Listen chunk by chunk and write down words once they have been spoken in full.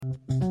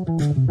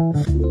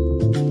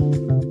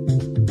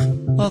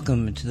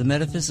Welcome to the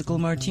Metaphysical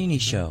Martini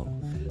Show,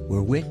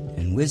 where wit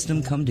and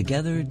wisdom come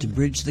together to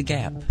bridge the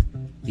gap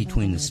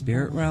between the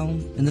spirit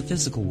realm and the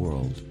physical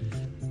world.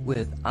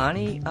 With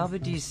Ani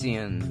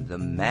Avedissian, the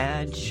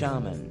Mad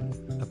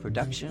Shaman, a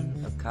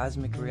production of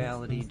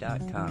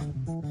CosmicReality.com.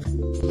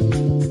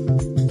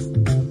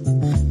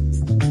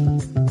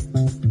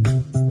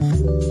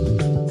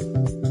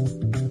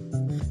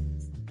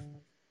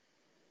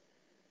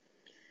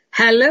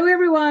 Hello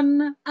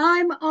everyone,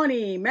 I'm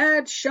Ani,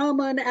 Mad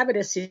Shaman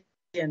Avedissian.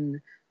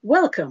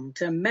 Welcome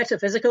to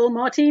Metaphysical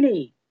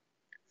Martini.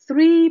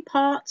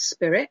 3-part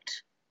spirit,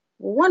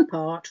 1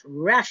 part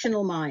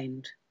rational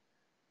mind.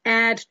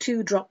 Add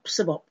 2 drops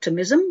of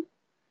optimism.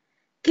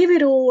 Give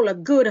it all a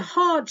good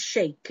hard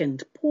shake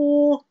and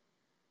pour.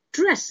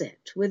 Dress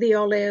it with the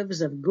olives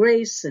of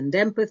grace and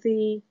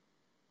empathy.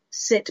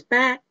 Sit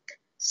back,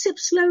 sip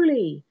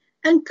slowly,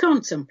 and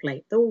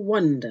contemplate the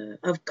wonder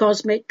of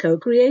cosmic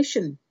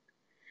co-creation.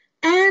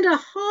 And a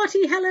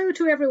hearty hello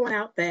to everyone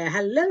out there.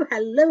 Hello,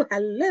 hello,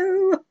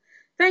 hello.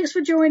 Thanks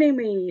for joining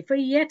me for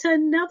yet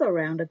another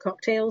round of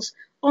cocktails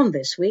on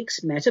this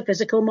week's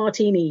Metaphysical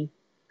Martini,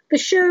 the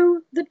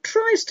show that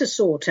tries to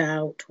sort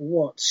out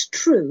what's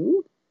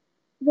true,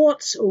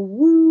 what's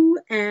woo,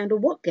 and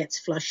what gets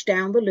flushed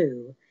down the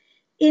loo.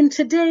 In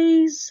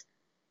today's,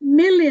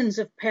 millions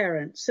of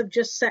parents have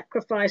just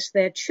sacrificed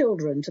their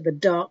children to the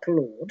Dark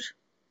Lord.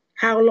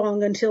 How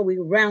long until we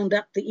round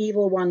up the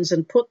evil ones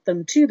and put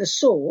them to the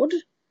sword?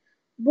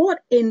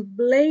 What in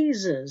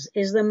blazes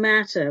is the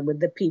matter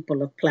with the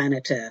people of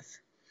planet Earth?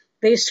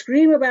 They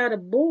scream about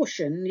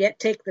abortion, yet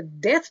take the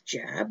death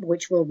jab,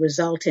 which will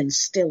result in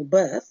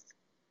stillbirth.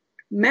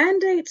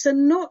 Mandates are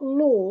not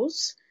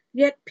laws,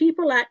 yet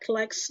people act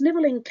like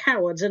sniveling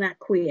cowards and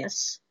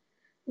acquiesce.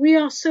 We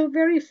are so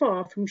very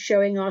far from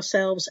showing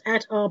ourselves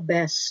at our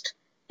best.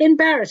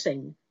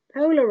 Embarrassing,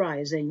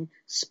 polarizing,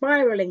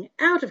 spiraling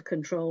out of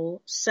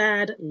control,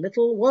 sad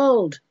little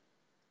world.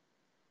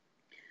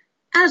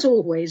 As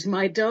always,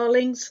 my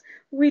darlings,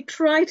 we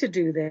try to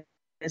do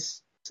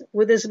this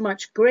with as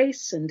much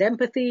grace and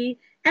empathy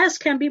as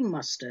can be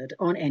mustered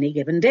on any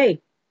given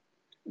day.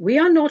 We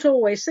are not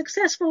always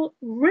successful,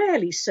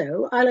 rarely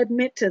so, I'll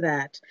admit to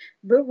that,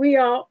 but we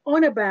are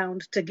honor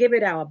bound to give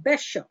it our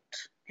best shot.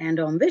 And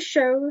on this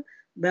show,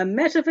 the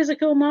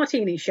Metaphysical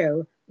Martini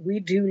Show, we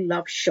do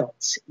love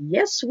shots.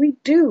 Yes, we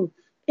do.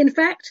 In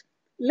fact,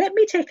 let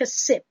me take a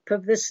sip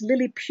of this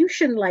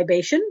Lilliputian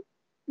libation.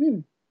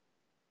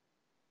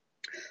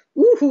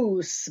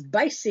 Ooh,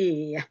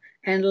 spicy.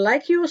 And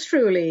like yours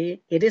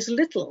truly, it is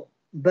little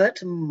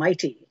but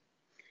mighty.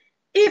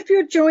 If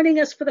you're joining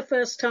us for the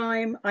first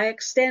time, I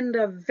extend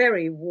a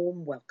very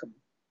warm welcome.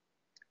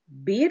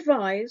 Be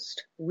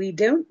advised, we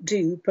don't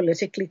do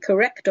politically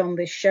correct on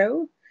this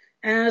show,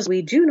 as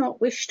we do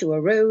not wish to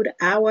erode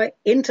our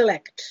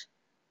intellect.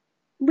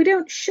 We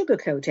don't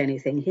sugarcoat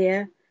anything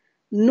here,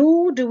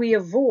 nor do we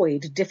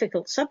avoid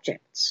difficult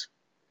subjects.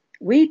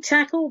 We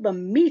tackle the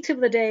meat of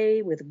the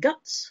day with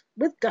guts,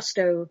 with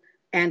gusto,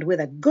 and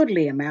with a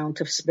goodly amount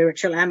of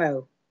spiritual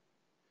ammo.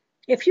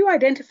 If you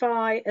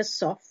identify as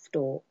soft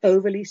or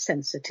overly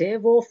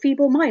sensitive or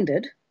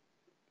feeble-minded,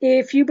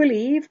 if you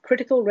believe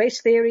critical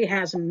race theory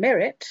has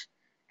merit,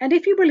 and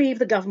if you believe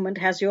the government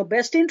has your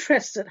best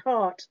interests at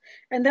heart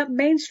and that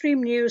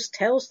mainstream news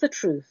tells the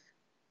truth,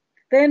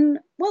 then,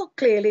 well,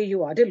 clearly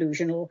you are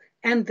delusional,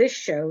 and this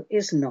show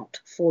is not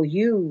for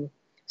you.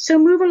 So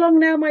move along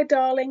now, my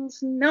darlings,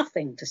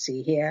 nothing to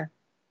see here.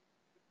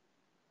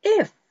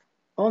 If,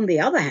 on the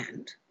other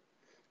hand,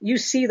 you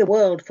see the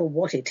world for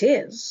what it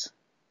is,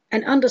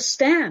 and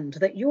understand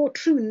that your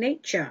true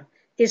nature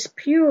is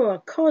pure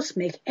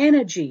cosmic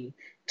energy,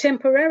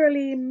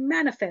 temporarily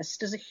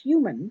manifest as a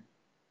human,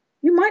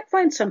 you might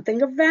find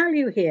something of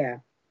value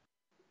here.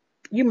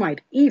 You might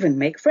even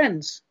make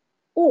friends,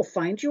 or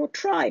find your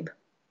tribe.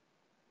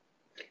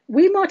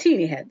 We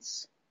Martini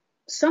heads,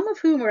 some of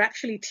whom are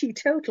actually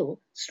teetotal,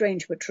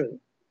 strange but true,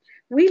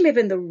 we live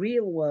in the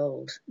real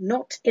world,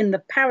 not in the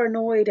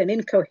paranoid and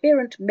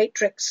incoherent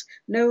matrix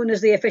known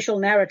as the official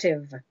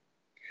narrative.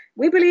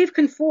 We believe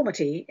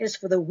conformity is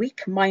for the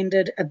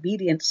weak-minded,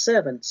 obedient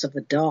servants of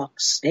the dark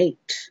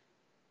state.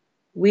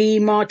 We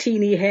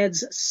Martini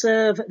heads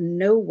serve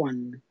no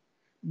one,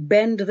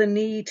 bend the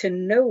knee to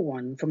no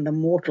one from the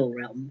mortal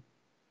realm.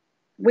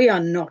 We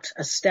are not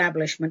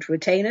establishment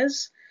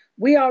retainers.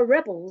 We are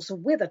rebels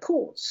with a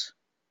cause,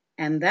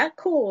 and that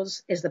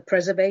cause is the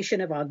preservation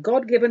of our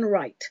God-given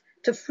right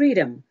to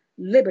freedom,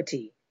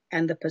 liberty,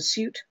 and the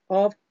pursuit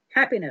of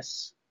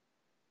happiness.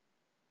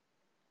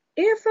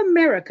 If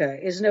America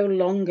is no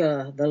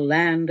longer the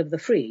land of the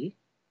free,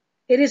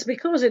 it is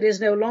because it is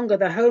no longer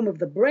the home of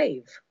the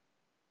brave.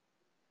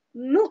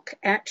 Look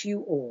at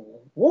you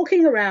all,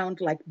 walking around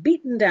like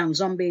beaten-down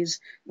zombies,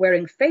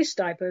 wearing face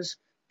diapers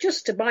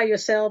just to buy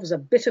yourselves a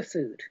bit of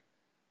food.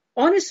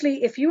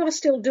 Honestly, if you are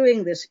still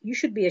doing this, you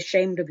should be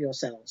ashamed of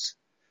yourselves.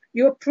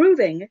 You are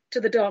proving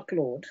to the Dark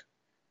Lord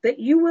that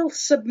you will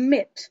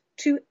submit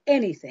to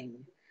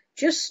anything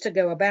just to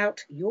go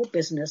about your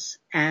business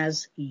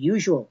as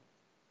usual.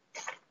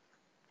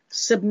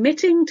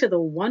 submitting to the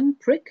one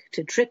prick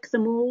to trick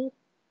them all,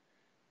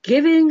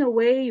 giving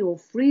away your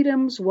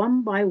freedoms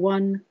one by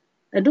one,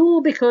 and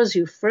all because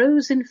you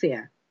froze in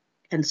fear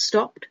and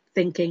stopped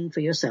thinking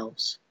for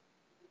yourselves.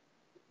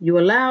 You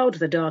allowed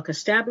the dark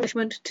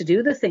establishment to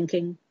do the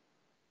thinking,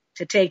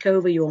 to take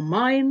over your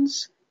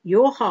minds,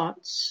 your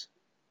hearts,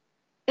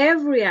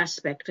 every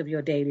aspect of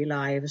your daily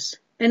lives,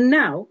 and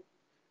now,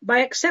 by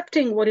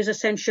accepting what is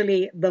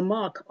essentially the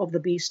mark of the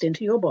beast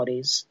into your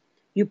bodies,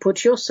 you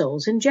put your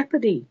souls in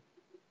jeopardy.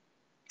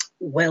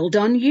 Well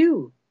done,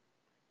 you.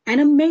 An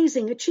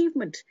amazing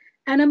achievement,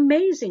 an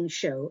amazing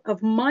show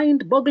of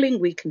mind-boggling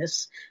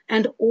weakness,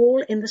 and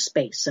all in the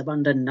space of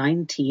under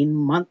 19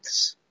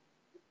 months.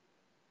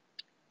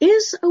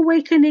 Is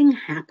awakening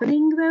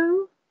happening,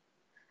 though?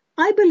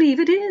 I believe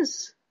it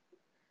is.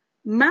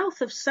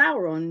 Mouth of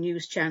Sauron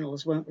news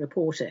channels won't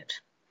report it,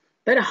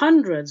 but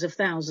hundreds of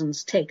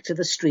thousands take to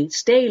the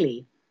streets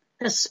daily,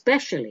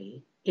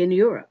 especially in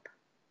Europe.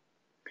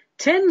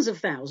 Tens of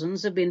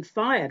thousands have been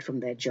fired from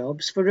their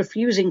jobs for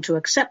refusing to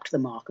accept the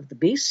mark of the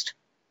beast,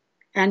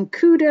 and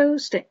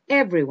kudos to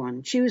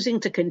everyone choosing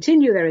to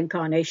continue their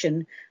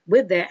incarnation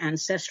with their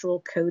ancestral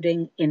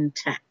coding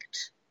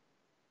intact.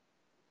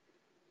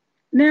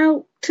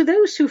 Now, to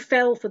those who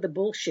fell for the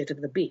bullshit of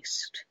the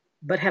beast,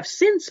 but have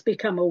since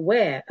become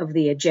aware of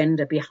the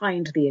agenda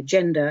behind the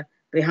agenda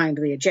behind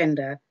the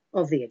agenda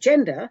of the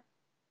agenda,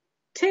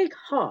 take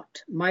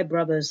heart, my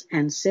brothers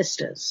and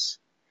sisters.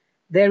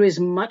 There is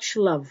much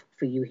love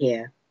for you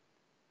here.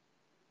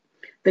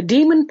 The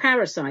demon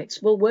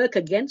parasites will work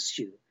against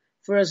you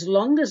for as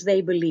long as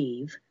they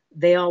believe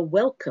they are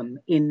welcome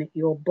in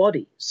your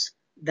bodies.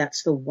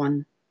 That's the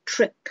one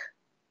trick.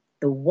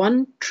 The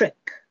one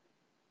trick.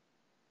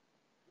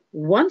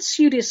 Once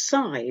you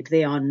decide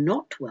they are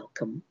not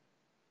welcome,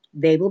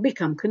 they will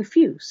become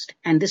confused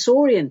and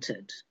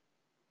disoriented.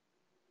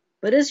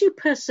 But as you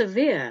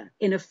persevere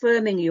in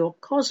affirming your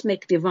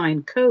cosmic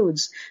divine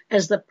codes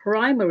as the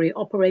primary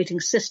operating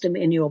system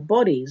in your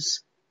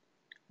bodies,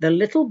 the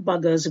little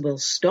buggers will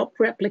stop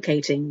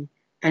replicating,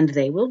 and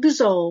they will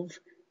dissolve,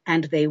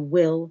 and they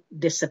will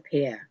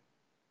disappear.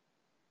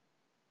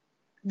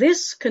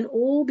 This can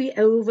all be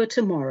over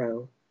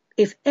tomorrow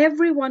if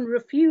everyone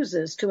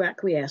refuses to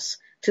acquiesce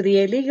to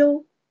the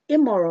illegal,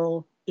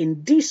 immoral,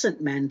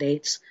 indecent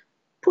mandates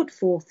put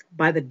forth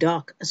by the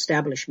dark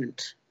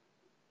establishment.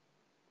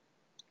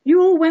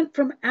 You all went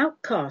from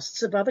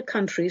outcasts of other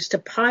countries to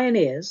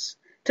pioneers,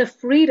 to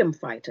freedom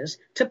fighters,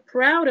 to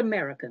proud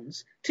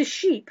Americans, to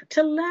sheep,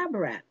 to lab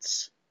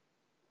rats.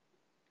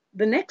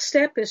 The next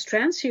step is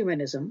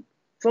transhumanism,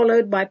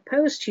 followed by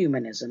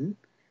posthumanism,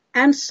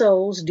 and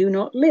souls do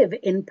not live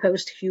in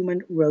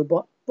post-human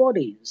robot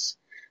bodies.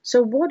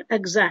 So what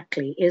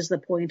exactly is the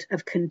point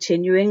of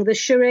continuing the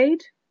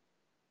charade?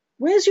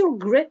 Where's your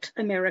grit,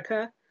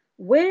 America?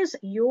 Where's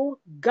your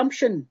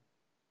gumption?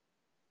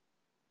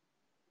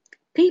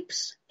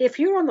 Peeps, if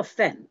you're on the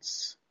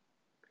fence,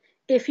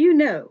 if you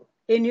know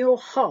in your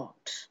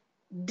heart,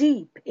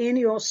 deep in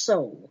your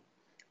soul,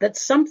 that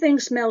something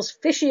smells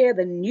fishier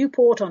than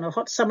Newport on a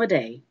hot summer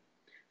day,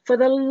 for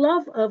the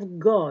love of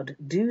God,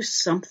 do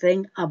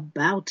something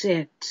about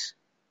it.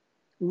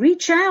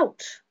 Reach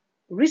out,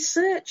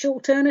 research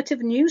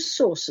alternative news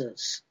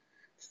sources,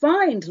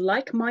 find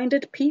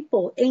like-minded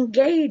people,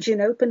 engage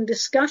in open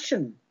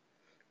discussion.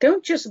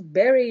 Don't just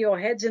bury your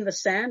heads in the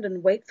sand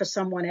and wait for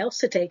someone else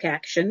to take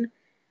action.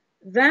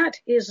 That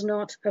is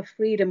not a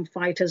freedom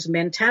fighter's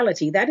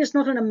mentality. That is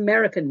not an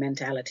American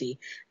mentality.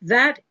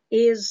 That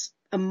is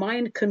a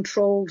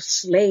mind-controlled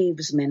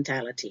slave's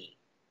mentality.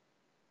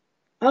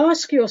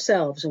 Ask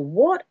yourselves,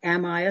 what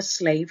am I a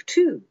slave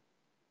to?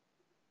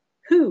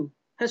 Who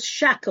has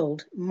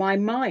shackled my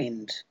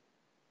mind?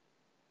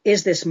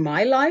 Is this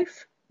my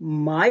life,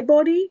 my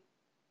body,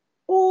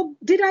 or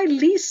did I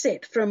lease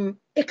it from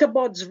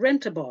Ichabod's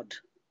Rentabod?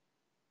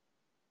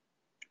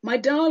 My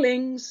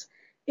darlings,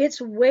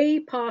 it's way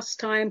past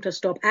time to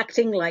stop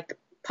acting like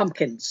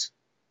pumpkins.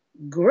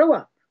 Grow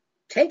up.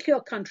 Take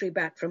your country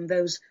back from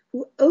those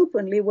who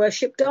openly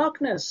worship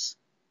darkness.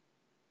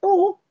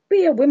 Or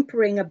be a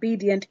whimpering,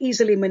 obedient,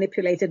 easily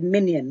manipulated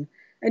minion.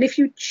 And if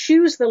you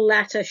choose the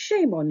latter,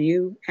 shame on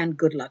you and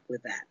good luck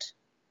with that.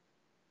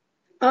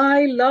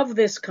 I love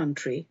this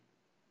country.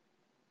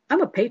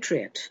 I'm a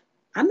patriot.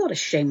 I'm not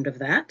ashamed of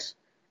that.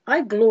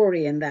 I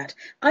glory in that.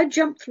 I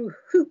jumped through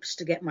hoops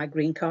to get my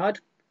green card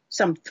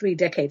some 3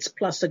 decades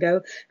plus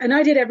ago, and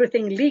I did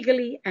everything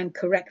legally and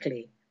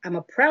correctly. I'm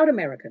a proud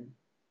American.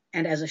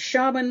 And as a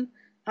shaman,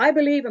 I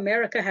believe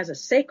America has a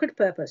sacred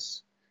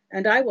purpose,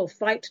 and I will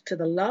fight to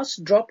the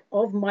last drop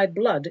of my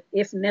blood,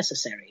 if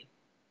necessary,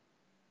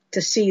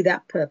 to see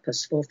that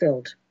purpose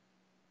fulfilled.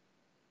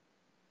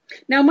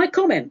 Now, my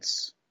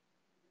comments,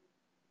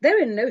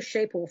 they're in no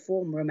shape or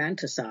form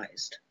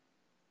romanticized.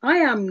 I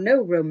am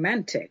no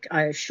romantic,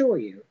 I assure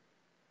you,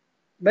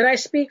 but I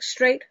speak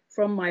straight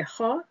from my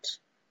heart,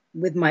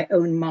 with my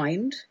own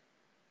mind,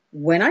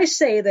 when I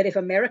say that if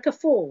America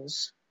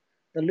falls,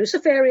 the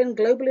Luciferian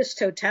globalist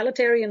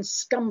totalitarian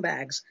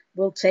scumbags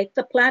will take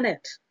the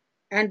planet,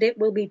 and it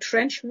will be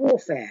trench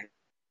warfare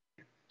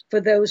for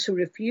those who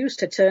refuse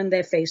to turn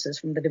their faces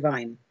from the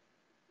divine.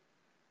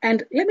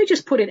 And let me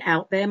just put it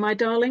out there, my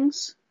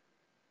darlings.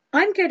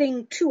 I'm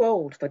getting too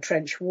old for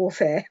trench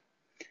warfare.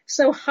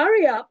 So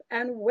hurry up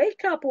and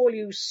wake up, all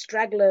you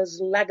stragglers,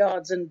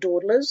 laggards, and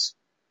dawdlers.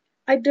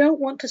 I don't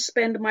want to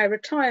spend my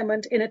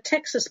retirement in a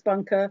Texas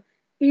bunker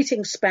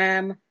eating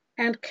Spam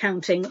and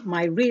counting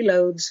my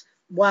reloads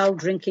while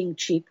drinking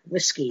cheap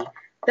whiskey.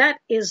 That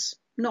is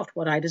not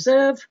what I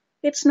deserve.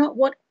 It's not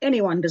what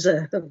anyone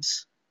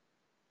deserves.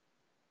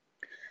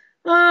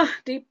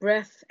 Deep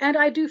breath, and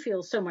I do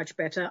feel so much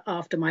better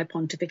after my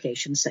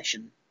pontification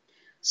session.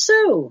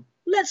 So,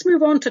 let's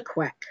move on to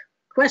Quack.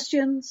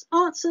 Questions,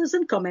 answers,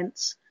 and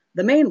comments,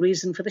 the main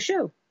reason for the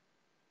show.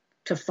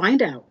 To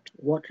find out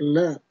what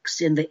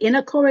lurks in the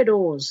inner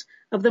corridors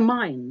of the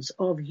minds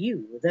of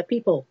you, the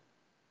people.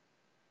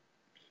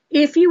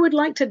 If you would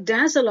like to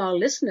dazzle our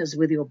listeners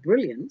with your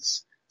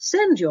brilliance,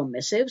 send your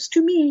missives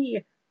to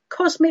me,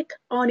 Cosmic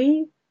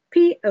Ani,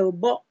 P.O.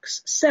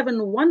 Box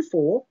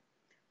 714,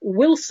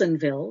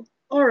 Wilsonville,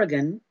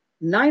 Oregon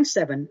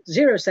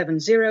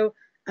 97070,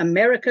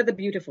 America the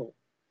Beautiful.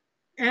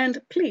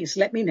 And please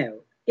let me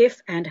know if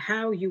and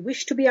how you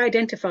wish to be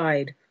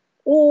identified,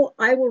 or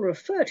I will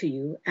refer to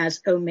you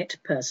as omit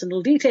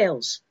personal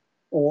details,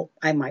 or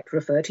I might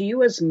refer to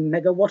you as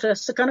Megawata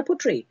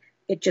Sakanaputri.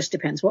 It just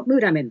depends what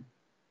mood I'm in.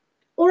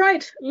 All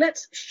right,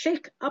 let's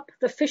shake up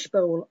the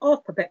fishbowl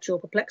of perpetual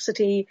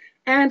perplexity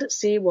and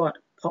see what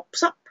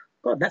pops up.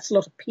 God, that's a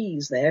lot of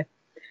P's there.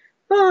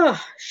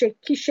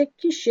 Shaky,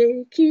 shaky,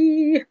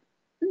 shaky.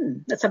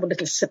 Let's have a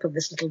little sip of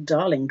this little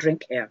darling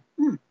drink here.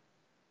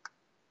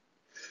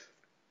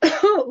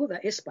 Oh,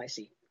 that is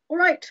spicy. All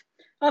right.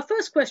 Our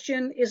first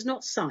question is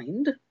not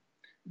signed,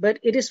 but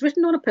it is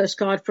written on a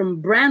postcard from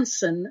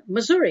Branson,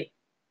 Missouri.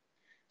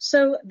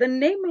 So the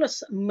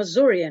nameless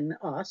Missourian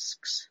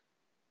asks,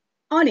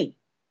 Ani,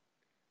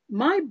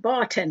 my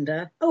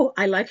bartender,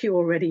 I like you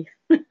already.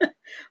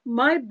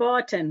 My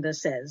bartender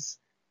says,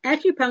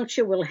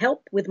 acupuncture will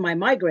help with my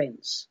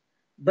migraines,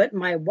 but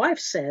my wife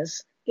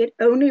says it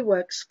only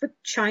works for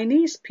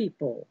Chinese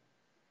people.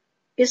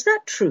 Is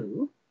that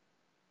true?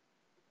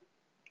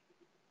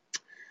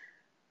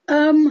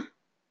 Woohoo!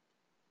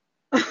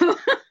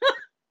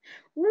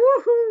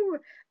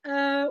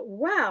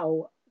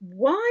 Wow.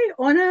 Why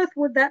on earth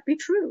would that be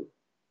true?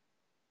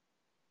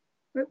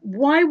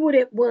 Why would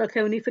it work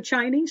only for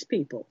Chinese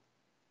people?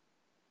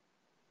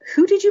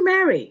 Who did you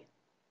marry?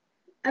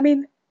 I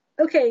mean,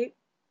 okay,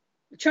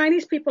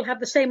 Chinese people have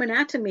the same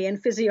anatomy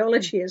and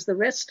physiology as the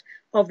rest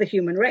of the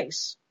human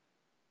race.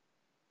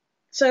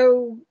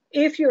 So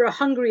if you're a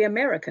hungry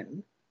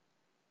American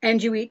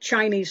and you eat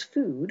Chinese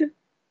food,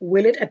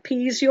 will it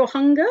appease your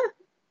hunger?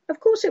 Of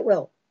course it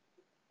will.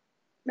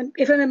 And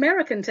if an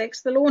American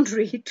takes the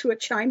laundry to a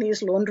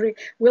Chinese laundry,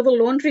 will the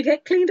laundry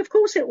get cleaned? Of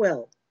course it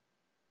will.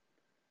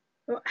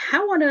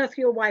 How on earth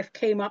your wife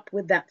came up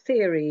with that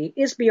theory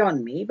is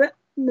beyond me, but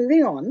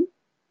moving on.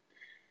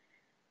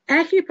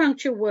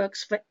 Acupuncture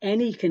works for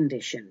any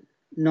condition,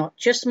 not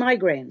just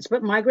migraines,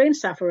 but migraine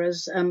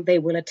sufferers, they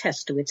will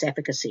attest to its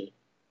efficacy.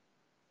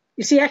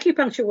 You see,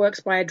 acupuncture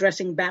works by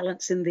addressing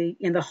balance in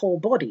the whole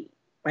body,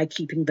 by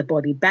keeping the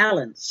body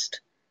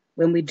balanced.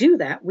 When we do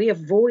that, we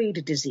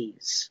avoid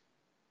disease.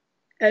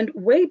 And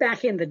way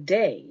back in the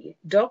day,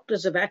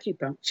 doctors of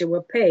acupuncture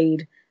were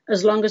paid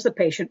as long as the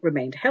patient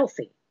remained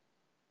healthy.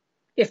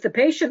 If the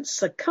patient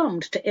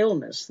succumbed to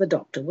illness, the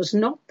doctor was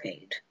not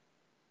paid.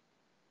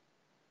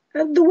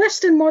 The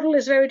Western model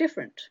is very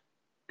different.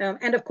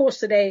 And of course,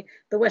 today,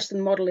 the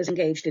Western model is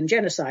engaged in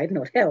genocide,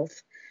 not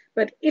health.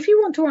 But if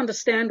you want to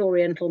understand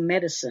Oriental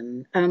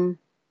medicine,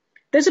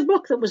 there's a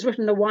book that was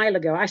written a while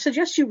ago. I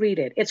suggest you read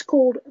it. It's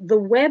called The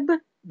Web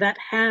That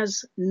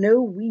Has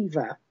No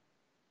Weaver,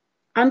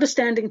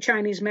 Understanding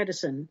Chinese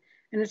Medicine.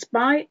 And it's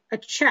by a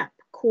chap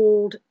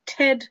called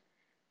Ted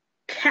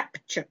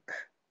Kapchuk,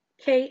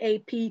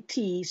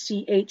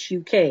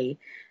 Kaptchuk.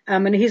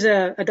 And he's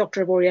a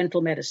doctor of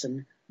Oriental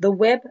medicine. The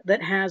Web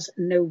That Has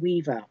No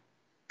Weaver.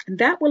 And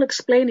that will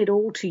explain it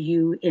all to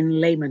you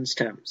in layman's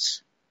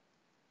terms.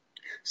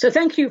 So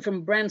thank you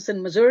from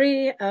Branson,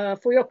 Missouri,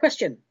 for your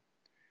question.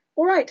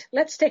 All right,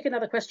 let's take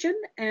another question.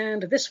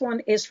 And this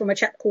one is from a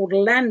chap called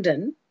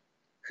Landon,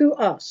 who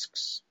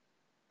asks,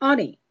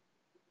 Ani,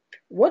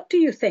 what do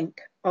you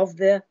think of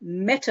the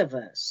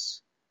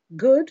metaverse?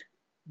 Good,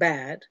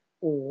 bad,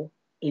 or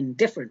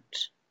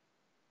indifferent?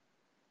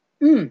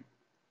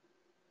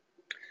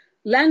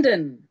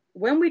 Landon,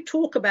 when we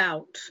talk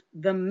about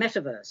the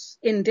metaverse,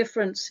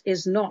 indifference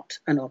is not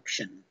an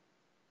option.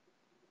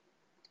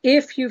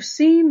 If you've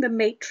seen the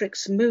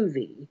Matrix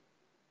movie,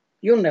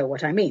 you'll know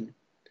what I mean.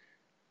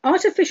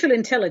 Artificial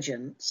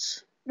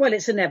intelligence, well,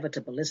 it's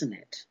inevitable, isn't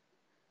it?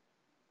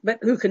 But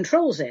who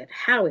controls it,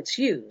 how it's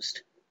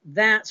used,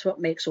 that's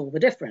what makes all the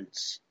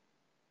difference.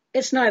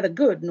 It's neither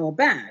good nor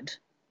bad,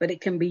 but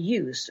it can be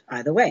used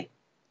either way.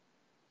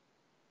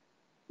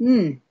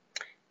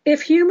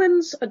 If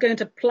humans are going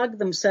to plug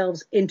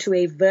themselves into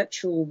a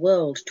virtual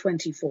world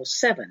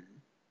 24/7,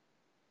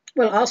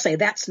 Well, I'll say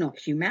that's not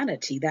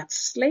humanity, that's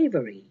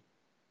slavery.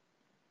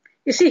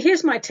 You see,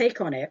 here's my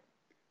take on it.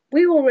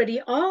 We already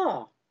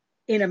are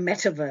in a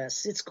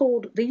metaverse. It's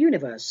called the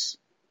universe.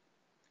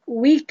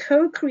 We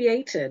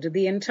co-created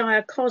the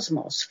entire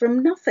cosmos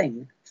from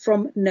nothing,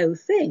 from no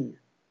thing.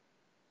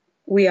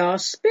 We are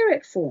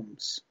spirit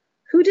forms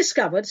who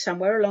discovered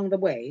somewhere along the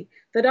way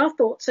that our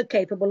thoughts are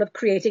capable of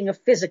creating a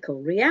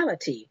physical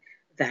reality.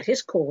 That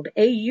is called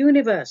a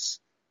universe.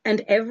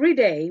 And every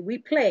day we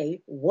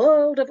play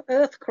World of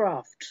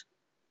Earthcraft.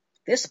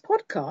 This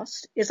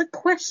podcast is a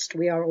quest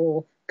we are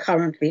all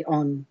currently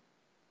on.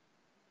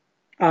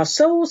 Our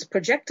souls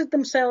projected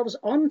themselves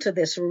onto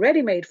this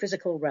ready-made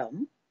physical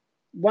realm,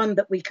 one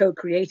that we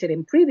co-created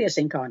in previous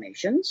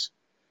incarnations.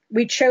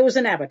 We chose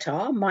an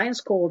avatar.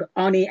 Mine's called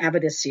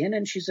Avedissian,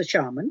 and she's a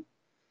shaman.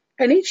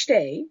 And each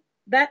day,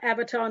 that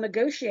avatar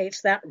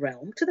negotiates that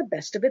realm to the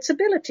best of its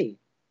ability.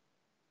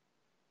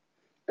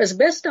 As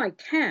best I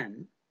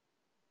can,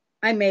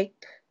 I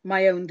make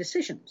my own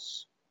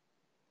decisions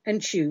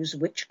and choose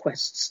which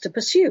quests to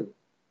pursue.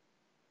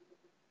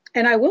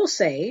 And I will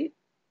say,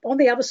 on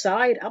the other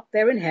side, up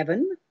there in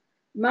heaven,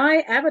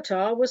 my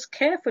avatar was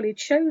carefully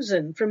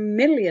chosen from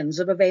millions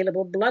of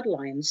available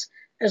bloodlines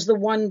as the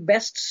one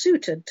best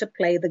suited to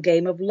play the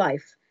game of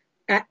life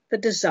at the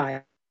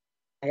desired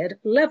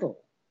level.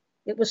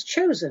 It was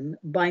chosen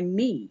by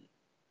me.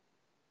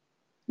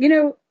 You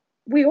know,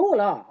 we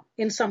all are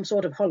in some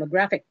sort of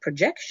holographic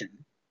projection.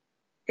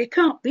 It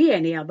can't be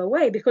any other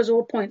way because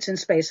all points in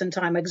space and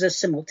time exist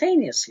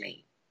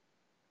simultaneously.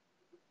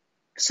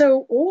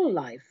 So all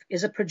life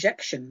is a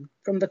projection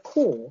from the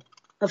core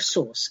of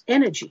source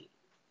energy,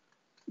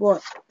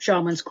 what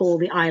shamans call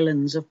the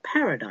islands of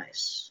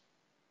paradise.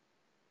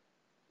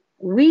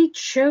 We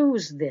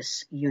chose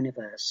this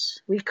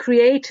universe. We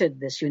created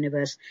this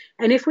universe.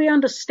 And if we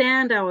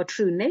understand our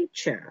true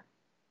nature,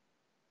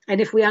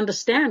 and if we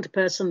understand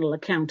personal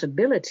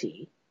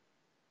accountability,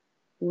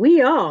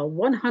 we are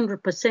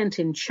 100%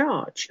 in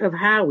charge of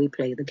how we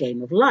play the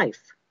game of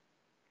life.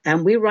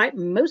 And we write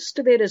most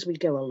of it as we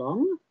go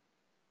along.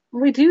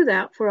 We do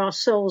that for our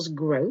soul's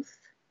growth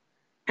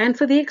and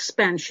for the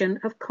expansion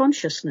of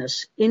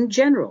consciousness in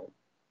general.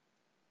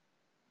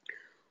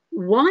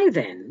 Why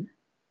then,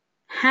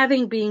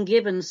 having been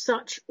given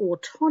such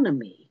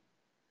autonomy,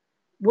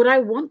 would I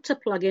want to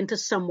plug into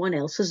someone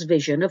else's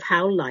vision of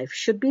how life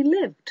should be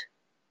lived?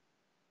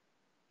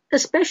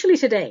 Especially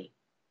today,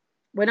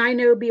 when I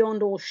know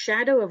beyond all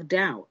shadow of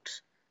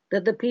doubt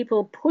that the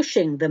people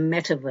pushing the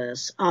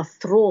metaverse are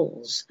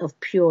thralls of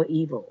pure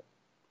evil.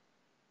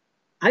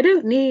 I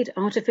don't need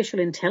artificial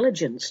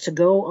intelligence to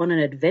go on an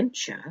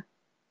adventure.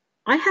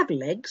 I have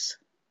legs.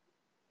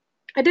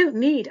 I don't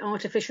need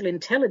artificial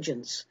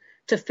intelligence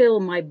to fill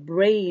my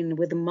brain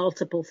with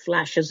multiple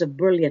flashes of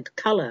brilliant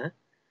color,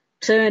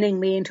 turning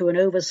me into an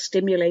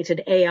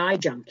overstimulated AI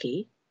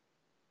junkie.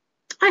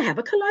 I have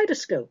a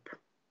kaleidoscope,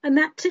 and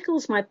that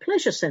tickles my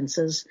pleasure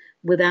sensors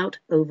without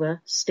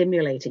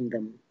overstimulating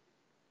them.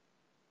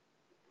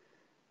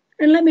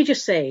 And let me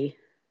just say,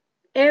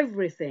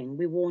 everything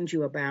we warned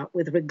you about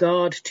with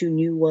regard to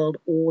New World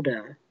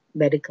Order,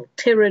 medical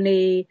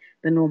tyranny,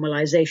 the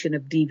normalization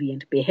of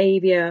deviant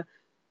behavior,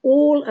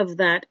 all of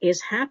that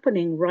is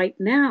happening right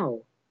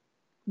now.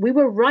 We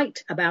were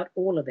right about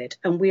all of it,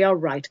 and we are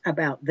right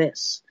about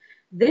this.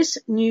 This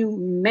new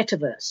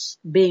metaverse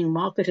being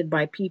marketed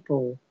by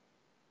people,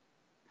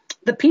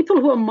 the people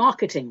who are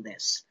marketing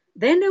this,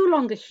 they're no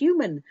longer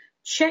human.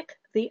 Check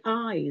the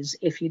eyes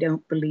if you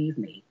don't believe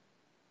me.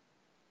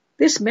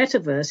 This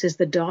metaverse is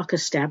the dark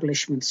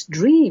establishment's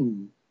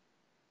dream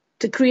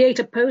to create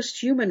a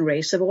post-human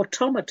race of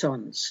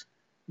automatons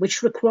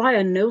which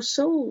require no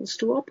souls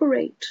to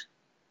operate.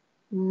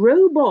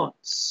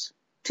 Robots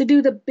to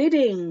do the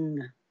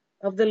bidding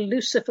of the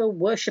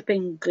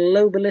Lucifer-worshipping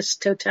globalist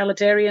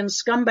totalitarian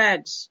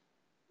scumbags,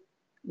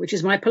 which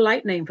is my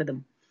polite name for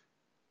them.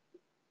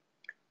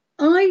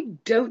 I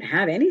don't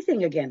have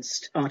anything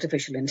against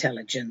artificial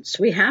intelligence.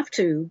 We have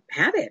to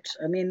have it.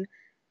 I mean,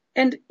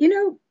 and you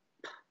know,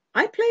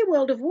 I play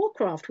World of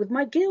Warcraft with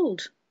my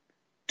guild,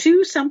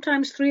 2,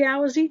 sometimes 3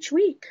 hours each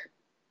week.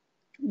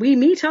 We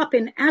meet up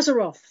in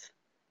Azeroth.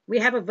 We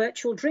have a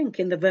virtual drink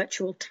in the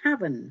virtual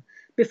tavern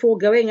before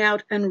going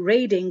out and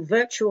raiding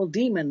virtual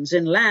demons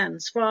in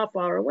lands far,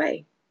 far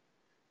away.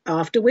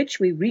 After which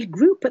we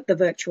regroup at the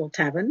virtual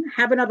tavern,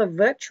 have another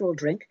virtual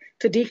drink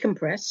to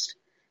decompress,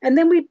 and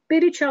then we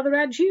bid each other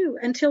adieu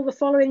until the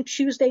following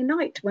Tuesday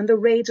night when the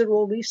raids are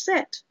all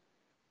reset.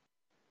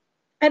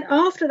 And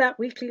after that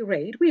weekly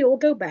raid, we all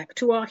go back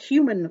to our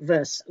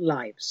human-verse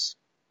lives.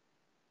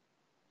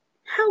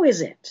 How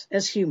is it,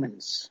 as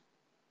humans,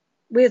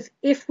 with,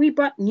 if we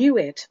but knew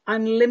it,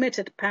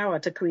 unlimited power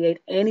to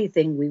create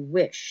anything we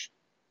wish,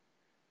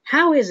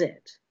 how is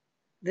it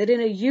that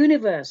in a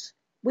universe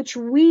which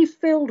we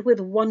filled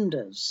with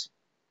wonders,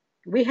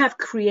 we have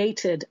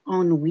created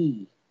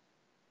ennui?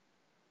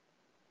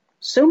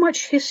 So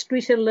much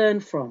history to learn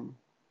from,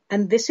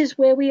 and this is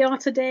where we are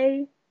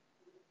today?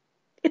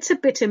 It's a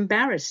bit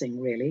embarrassing,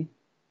 really.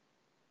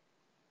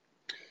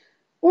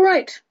 All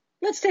right,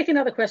 Let's take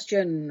another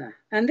question.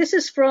 And this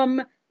is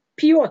from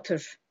Piotr,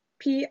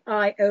 Piotr,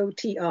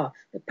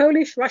 the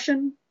Polish,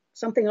 Russian,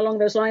 something along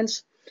those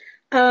lines.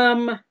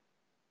 Piotr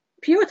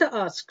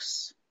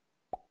asks,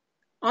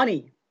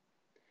 Ani,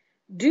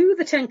 do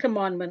the Ten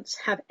Commandments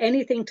have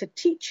anything to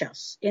teach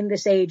us in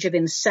this age of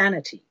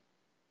insanity?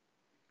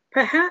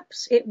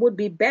 Perhaps it would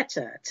be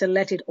better to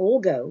let it all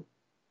go,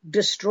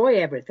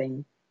 destroy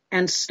everything,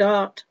 and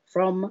start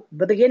from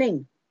the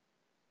beginning.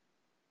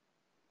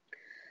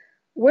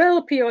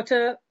 Well,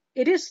 Piotr,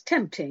 it is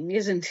tempting,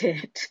 isn't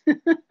it?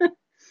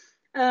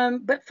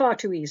 But far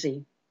too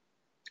easy.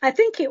 I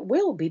think it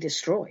will be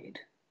destroyed,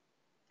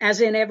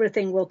 as in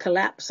everything will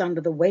collapse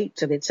under the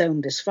weight of its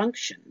own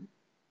dysfunction.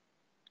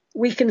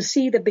 We can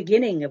see the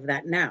beginning of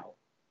that now.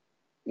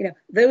 You know,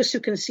 those who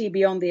can see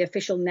beyond the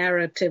official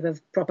narrative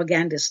of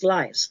propagandist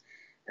lies,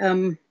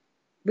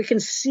 we can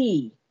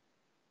see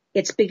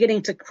it's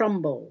beginning to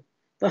crumble.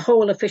 The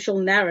whole official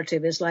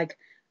narrative is like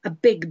a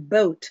big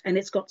boat, and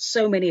it's got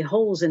so many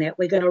holes in it,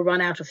 we're going to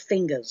run out of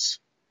fingers.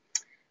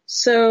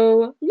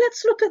 So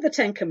let's look at the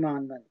Ten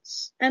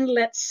Commandments, and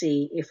let's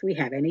see if we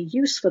have any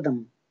use for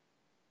them.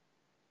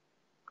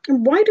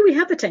 And why do we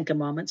have the Ten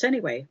Commandments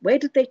anyway? Where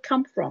did they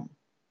come from?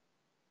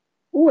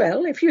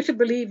 Well, if you're to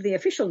believe the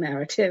official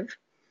narrative,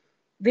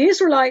 the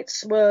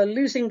Israelites were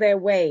losing their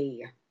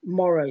way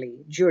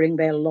morally during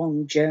their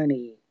long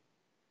journey,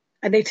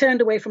 and they turned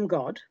away from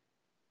God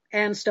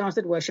and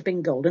started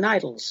worshipping golden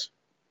idols.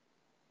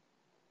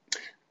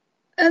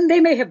 And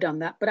they may have done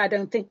that, but I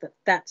don't think that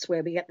that's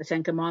where we get the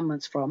Ten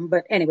Commandments from.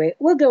 But anyway,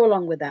 we'll go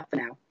along with that for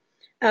now.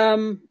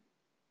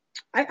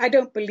 I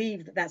don't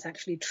believe that that's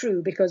actually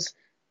true, because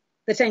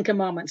the Ten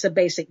Commandments are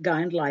basic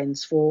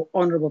guidelines for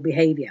honorable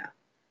behavior,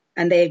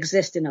 and they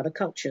exist in other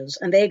cultures,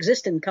 and they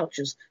exist in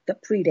cultures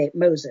that predate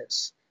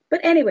Moses.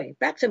 But anyway,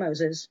 back to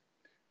Moses.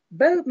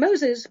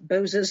 Moses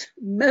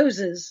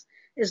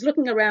is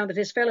looking around at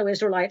his fellow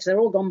Israelites. They're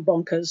all gone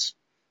bonkers.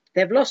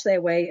 They've lost their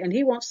way, and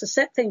he wants to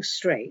set things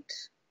straight.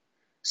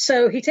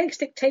 So he takes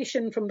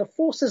dictation from the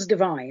forces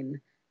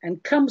divine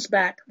and comes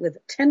back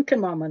with 10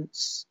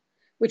 commandments,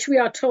 which we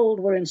are told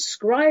were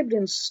inscribed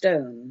in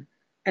stone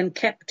and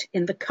kept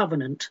in the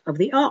covenant of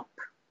the ark.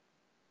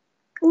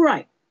 All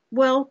right,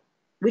 well,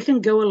 we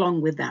can go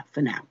along with that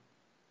for now.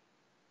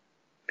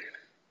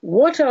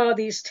 What are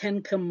these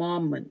 10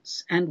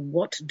 commandments, and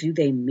what do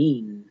they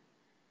mean?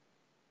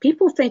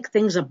 People think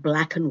things are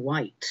black and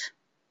white.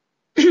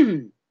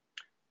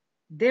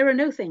 There are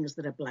no things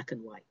that are black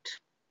and white.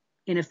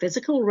 In a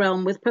physical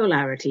realm with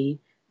polarity,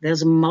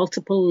 there's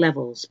multiple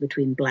levels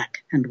between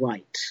black and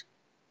white.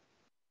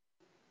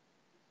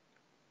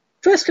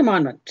 First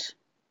commandment,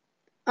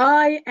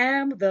 I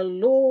am the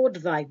Lord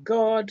thy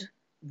God.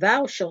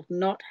 Thou shalt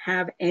not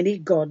have any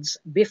gods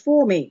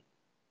before me.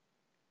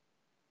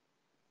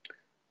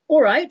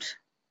 All right,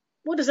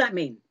 what does that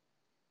mean?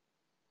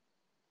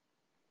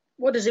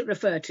 What does it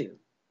refer to?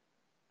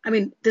 I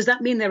mean, does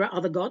that mean there are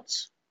other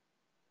gods?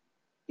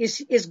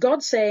 Is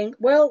God saying,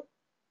 well,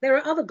 there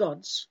are other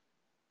gods,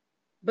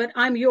 but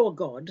I'm your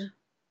God,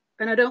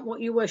 and I don't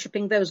want you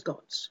worshipping those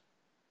gods.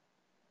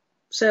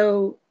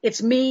 So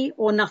it's me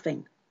or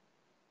nothing.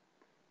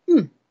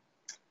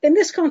 In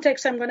this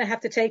context, I'm going to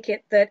have to take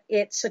it that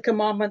it's a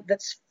commandment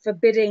that's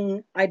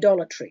forbidding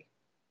idolatry,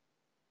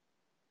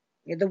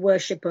 the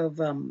worship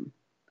of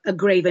a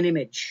graven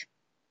image,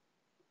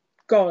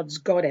 gods,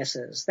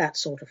 goddesses, that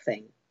sort of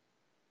thing.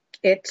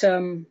 It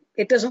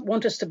doesn't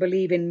want us to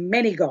believe in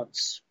many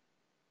gods.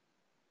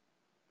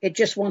 It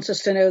just wants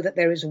us to know that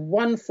there is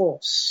one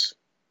force,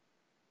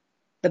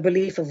 the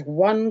belief of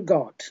one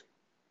God.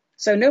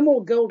 So no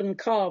more golden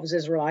calves,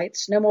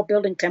 Israelites, no more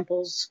building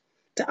temples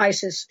to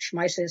Isis,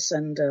 Shmisis,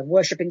 and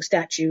worshipping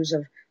statues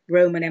of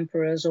Roman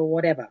emperors or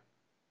whatever.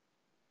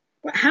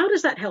 But how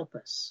does that help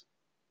us?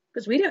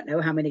 Because we don't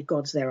know how many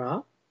gods there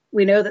are.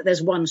 We know that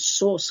there's one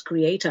source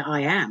creator,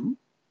 I am.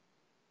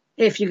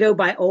 If you go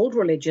by old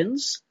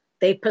religions,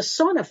 they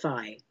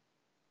personify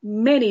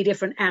many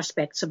different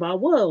aspects of our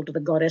world, the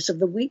goddess of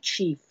the wheat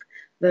sheaf,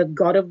 the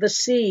god of the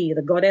sea,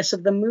 the goddess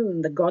of the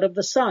moon, the god of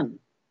the sun.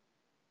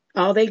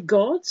 Are they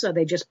gods? Are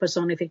they just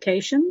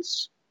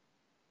personifications?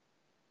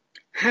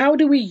 How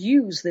do we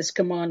use this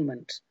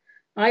commandment?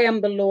 I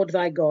am the Lord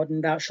thy God,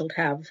 and thou shalt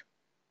have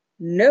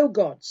no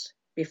gods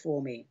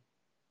before me.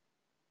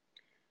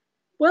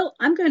 Well,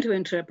 I'm going to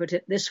interpret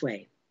it this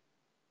way.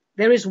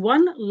 There is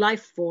one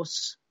life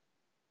force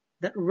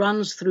that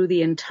runs through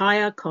the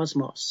entire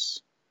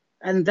cosmos,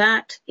 and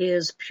that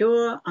is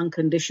pure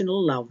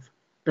unconditional love,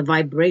 the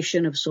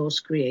vibration of source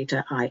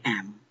creator I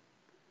am.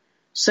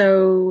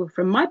 So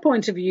from my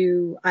point of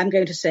view, I'm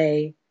going to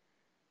say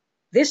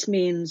this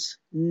means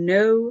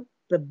know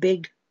the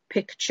big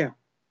picture.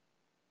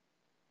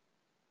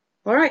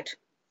 All right,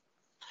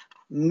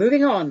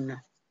 moving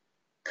on.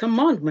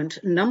 Commandment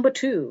number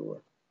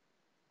 2.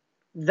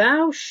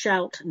 Thou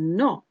shalt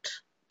not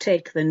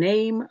take the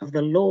name of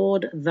the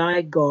Lord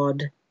thy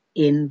God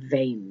in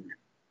vain.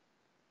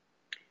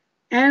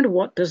 And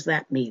what does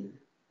that mean?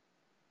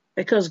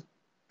 Because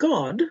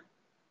God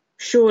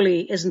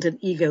surely isn't an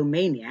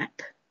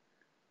egomaniac.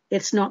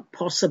 It's not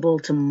possible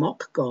to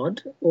mock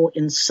God or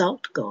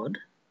insult God.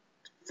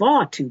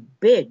 Far too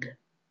big.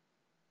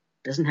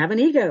 Doesn't have an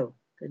ego.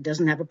 It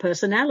doesn't have a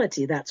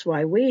personality. That's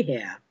why we're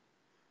here.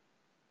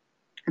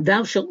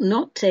 Thou shalt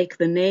not take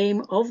the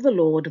name of the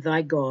Lord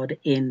thy God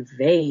in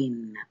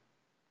vain.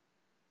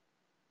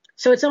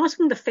 So it's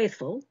asking the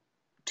faithful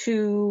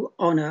to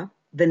honor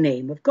the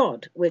name of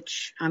God,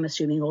 which I'm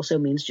assuming also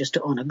means just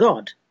to honor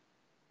God.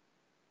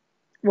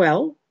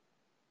 Well,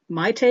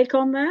 my take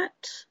on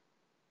that,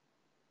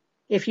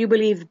 if you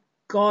believe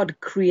God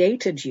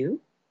created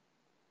you,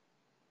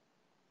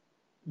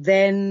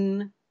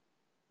 then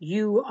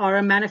you are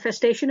a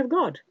manifestation of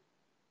God.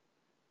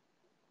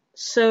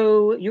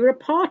 So you're a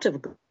part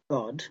of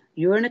God.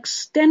 You're an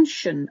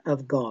extension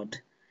of God.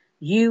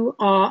 You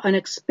are an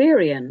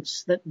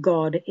experience that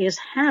God is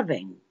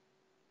having.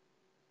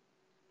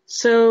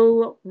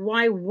 So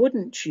why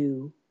wouldn't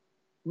you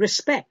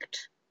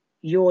respect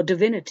your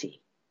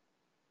divinity?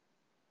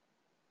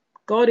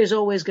 God is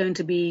always going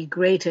to be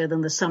greater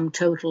than the sum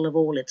total of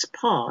all its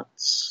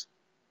parts.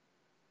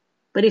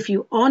 But if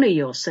you honor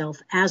yourself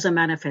as a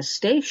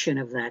manifestation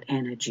of that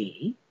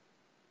energy,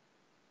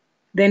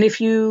 then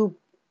if you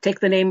take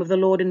the name of the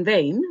Lord in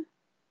vain,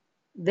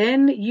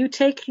 then you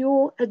take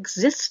your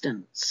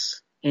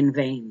existence in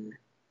vain.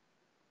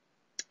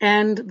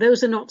 And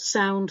those are not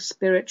sound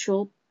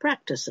spiritual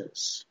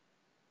practices.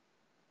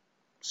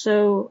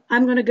 So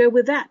I'm going to go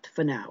with that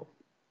for now.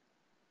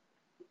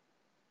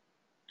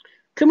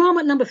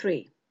 Commandment number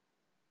 3.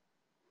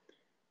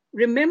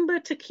 Remember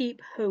to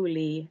keep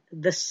holy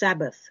the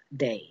Sabbath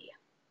day.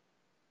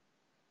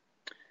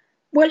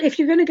 Well, if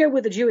you're going to go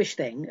with the Jewish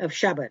thing of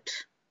Shabbat,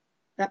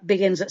 that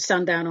begins at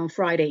sundown on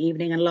Friday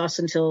evening and lasts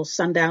until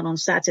sundown on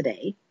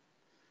Saturday.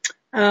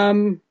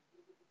 But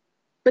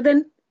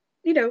then,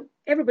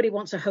 everybody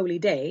wants a holy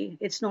day.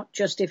 It's not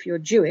just if you're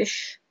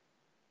Jewish.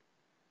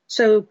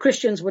 So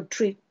Christians would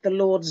treat the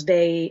Lord's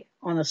Day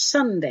on a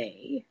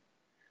Sunday.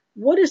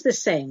 What is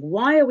this saying?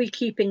 Why are we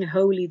keeping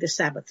holy the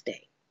Sabbath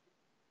day?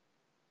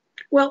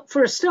 Well,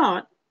 for a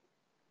start,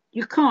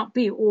 you can't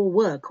be all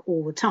work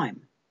all the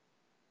time.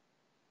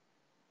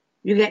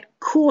 You get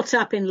caught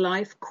up in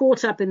life,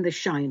 caught up in the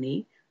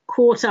shiny,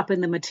 caught up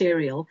in the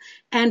material,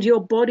 and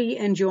your body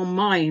and your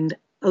mind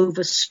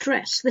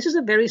overstress. This is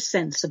a very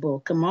sensible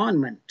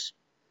commandment.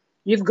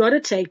 You've got to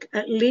take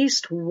at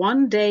least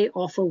one day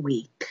off a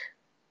week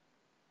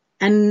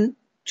and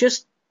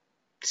just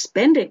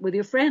spend it with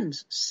your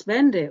friends,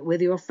 spend it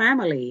with your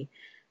family,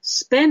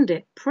 spend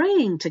it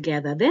praying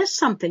together. There's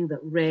something that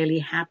rarely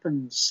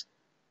happens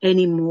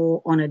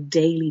anymore on a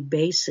daily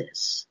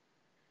basis.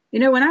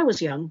 When I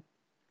was young,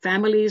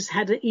 families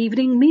had an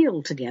evening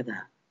meal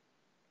together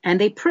and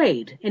they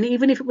prayed. And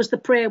even if it was the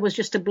prayer was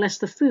just to bless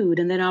the food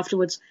and then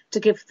afterwards to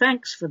give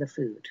thanks for the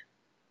food.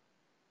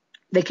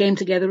 They came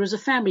together as a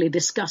family,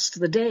 discussed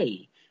the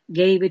day,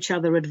 gave each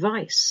other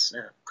advice,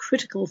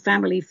 critical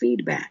family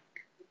feedback.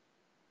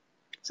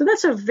 So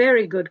that's a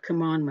very good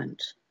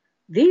commandment.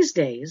 These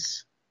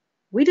days,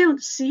 we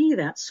don't see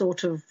that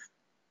sort of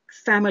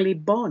family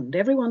bond.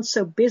 Everyone's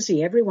so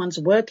busy. Everyone's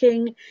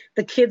working.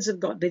 The kids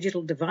have got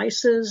digital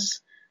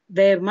devices.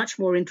 They're much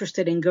more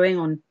interested in going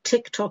on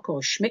TikTok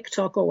or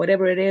Schmicktok or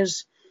whatever it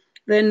is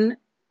than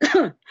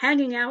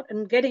hanging out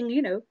and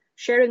getting,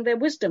 sharing their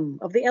wisdom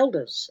of the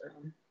elders.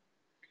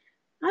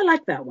 I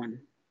like that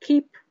one.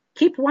 Keep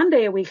one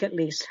day a week at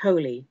least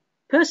holy.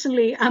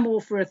 Personally, I'm all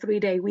for a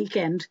 3-day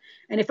weekend.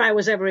 And if I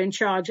was ever in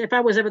charge, if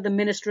I was ever the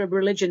minister of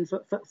religion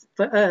for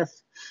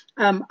earth,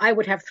 I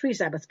would have 3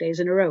 Sabbath days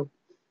in a row.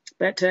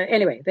 But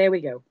anyway, there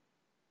we go.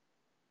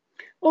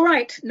 All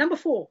right, number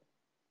 4.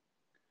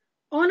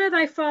 Honor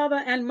thy father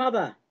and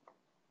mother.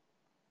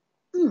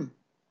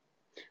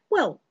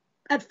 Well,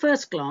 at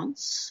first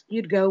glance,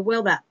 you'd go,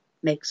 well, that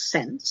makes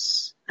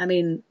sense. I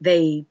mean,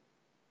 they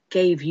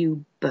gave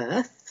you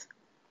birth.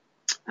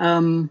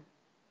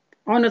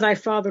 Honor thy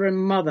father and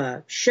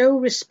mother. Show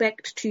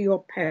respect to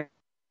your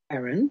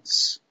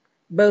parents,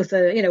 both,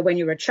 when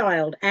you're a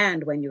child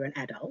and when you're an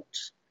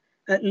adult.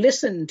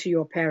 Listen to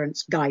your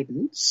parents'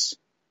 guidance.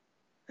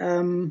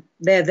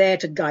 They're there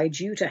to guide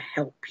you, to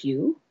help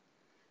you.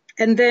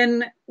 And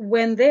then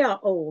when they are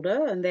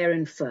older and they're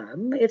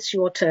infirm, it's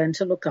your turn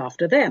to look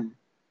after them.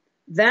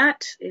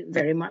 That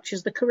very much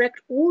is the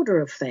correct order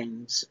of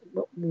things.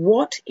 But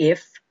what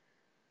if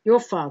your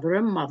father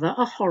and mother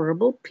are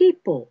horrible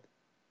people?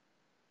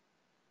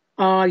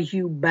 Are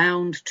you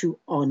bound to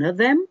honor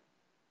them?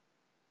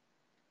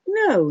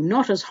 No,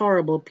 not as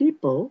horrible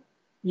people.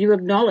 You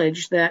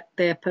acknowledge that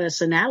their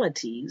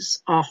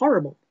personalities are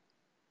horrible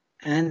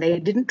and they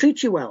didn't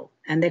treat you well.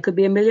 And there could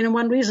be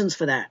 1,000,001 reasons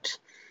for that,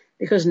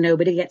 because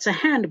nobody gets a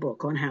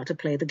handbook on how to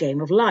play the game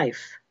of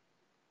life.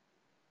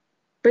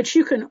 But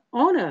you can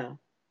honor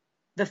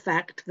the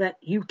fact that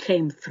you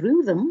came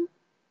through them.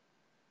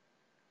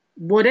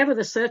 Whatever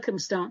the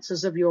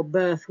circumstances of your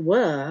birth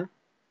were,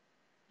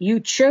 you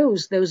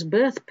chose those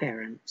birth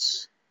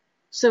parents.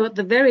 So at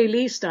the very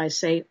least, I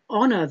say,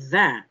 honor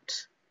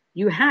that.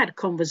 You had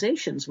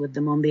conversations with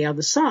them on the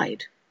other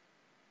side.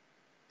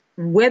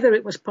 whether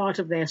it was part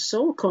of their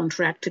soul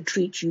contract to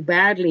treat you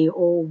badly,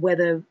 or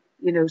whether,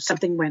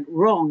 something went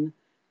wrong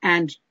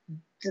and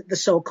the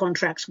soul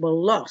contracts were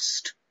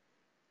lost,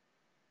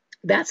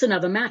 that's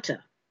another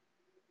matter.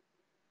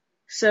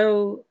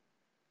 So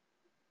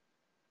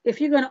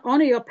if you're going to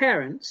honor your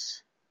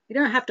parents, you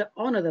don't have to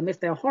honor them if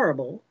they're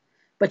horrible,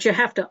 but you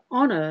have to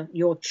honor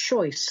your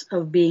choice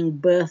of being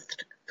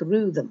birthed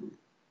through them.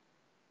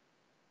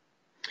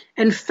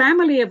 And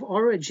family of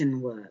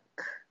origin work,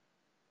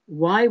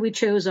 why we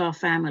chose our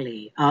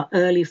family, our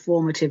early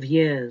formative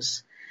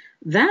years,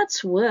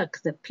 that's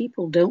work that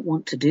people don't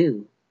want to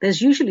do.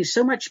 There's usually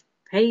so much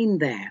pain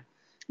there.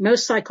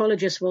 Most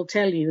psychologists will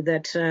tell you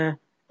that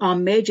our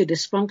major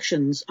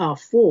dysfunctions are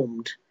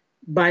formed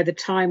by the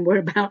time we're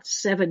about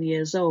 7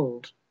 years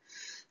old.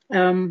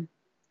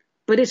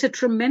 But it's a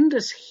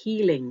tremendous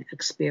healing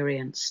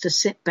experience to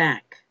sit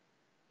back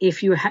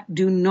if you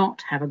do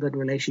not have a good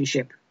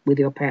relationship with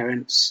your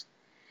parents,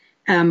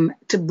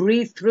 to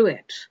breathe through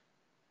it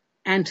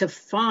and to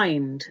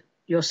find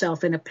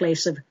yourself in a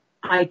place of,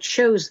 I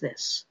chose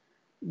this.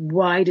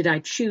 Why did I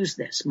choose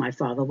this? My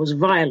father was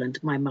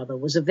violent. My mother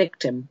was a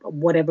victim.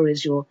 Whatever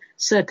is your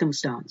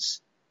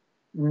circumstance.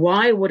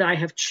 Why would I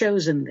have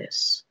chosen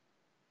this?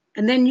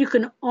 And then you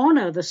can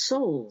honor the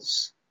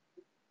souls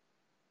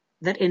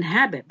that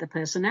inhabit the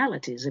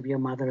personalities of your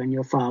mother and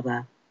your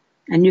father.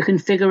 And you can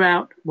figure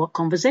out what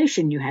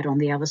conversation you had on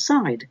the other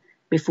side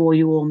before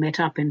you all met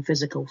up in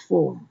physical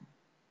form.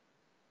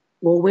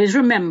 Always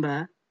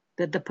remember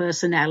that the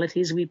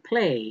personalities we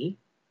play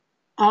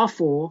are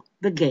for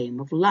the game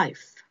of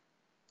life.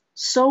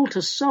 Soul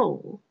to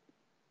soul,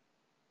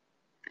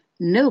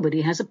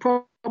 nobody has a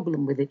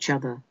problem with each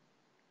other.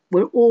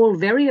 We're all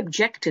very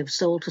objective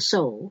soul to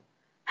soul,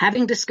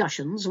 having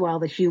discussions while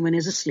the human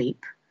is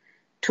asleep,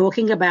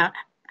 talking about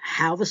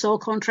how the soul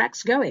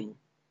contract's going.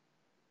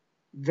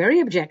 Very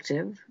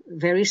objective,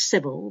 very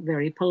civil,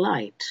 very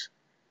polite.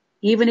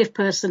 Even if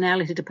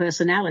personality to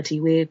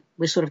personality,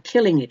 we're sort of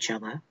killing each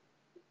other,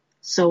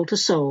 soul to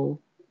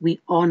soul,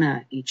 we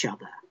honor each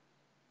other.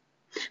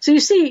 So you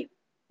see,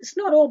 it's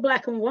not all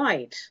black and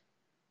white,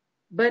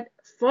 but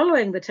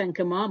following the Ten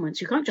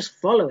Commandments, you can't just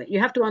follow it. You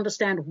have to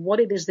understand what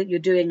it is that you're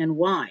doing and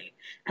why.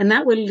 And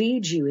that will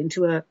lead you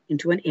into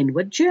an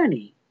inward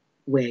journey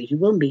where you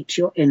will meet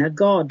your inner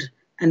God,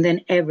 and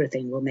then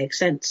everything will make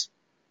sense.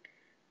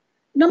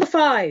 Number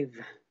 5,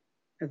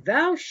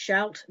 thou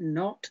shalt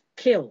not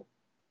kill.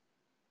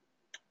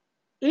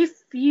 If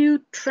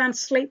you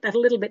translate that a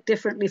little bit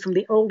differently from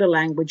the older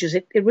languages,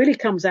 it really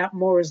comes out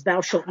more as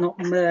thou shalt not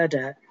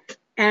murder.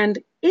 And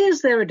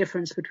is there a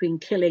difference between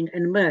killing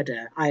and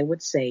murder? I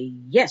would say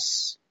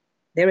yes,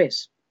 there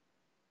is.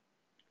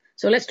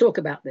 So let's talk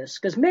about this,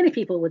 because many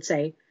people would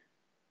say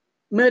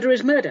murder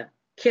is murder,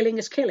 killing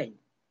is killing.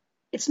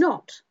 It's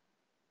not.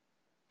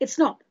 It's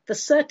not. The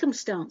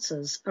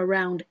circumstances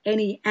around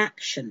any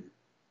action,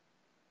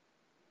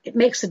 it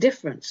makes a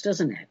difference,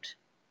 doesn't it?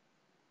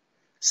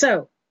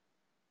 So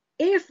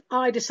if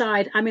I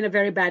decide I'm in a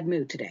very bad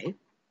mood today,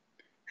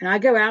 and I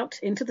go out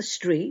into the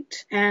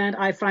street and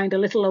I find a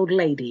little old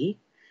lady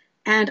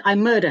and I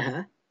murder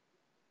her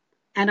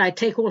and I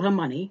take all her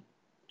money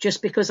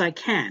just because I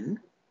can,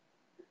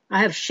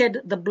 I have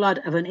shed the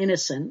blood of an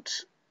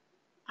innocent,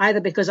 either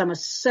because I'm a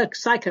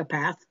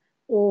psychopath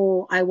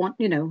or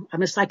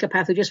I'm a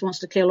psychopath who just wants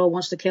to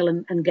kill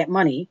and get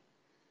money.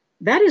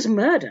 That is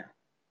murder.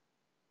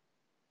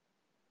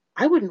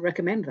 I wouldn't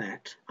recommend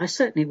that. I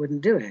certainly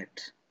wouldn't do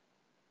it.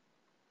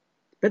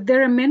 But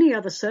there are many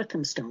other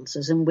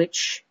circumstances in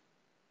which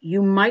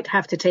you might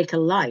have to take a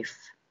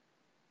life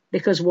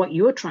because what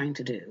you're trying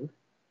to do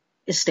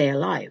is stay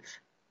alive.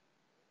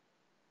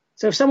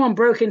 So if someone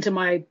broke into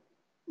my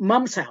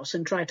mum's house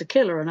and tried to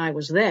kill her and I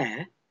was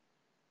there,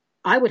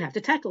 I would have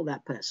to tackle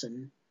that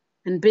person.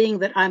 And being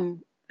that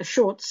I'm a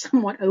short,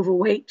 somewhat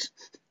overweight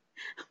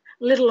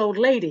little old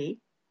lady,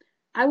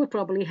 I would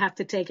probably have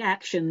to take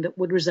action that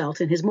would result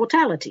in his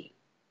mortality.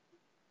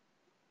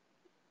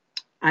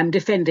 I'm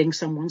defending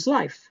someone's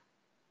life.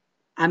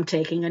 I'm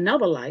taking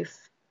another life,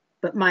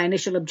 but my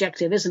initial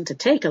objective isn't to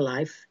take a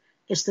life,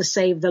 it's to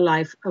save the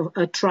life of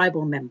a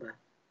tribal member.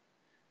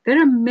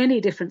 There are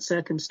many different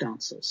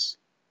circumstances.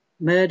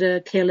 Murder,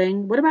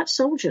 killing. What about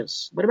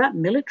soldiers? What about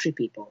military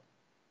people?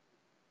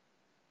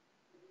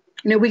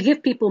 We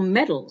give people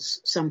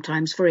medals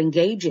sometimes for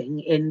engaging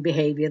in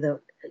behavior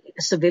that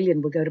a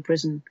civilian would go to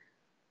prison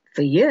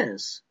for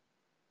years.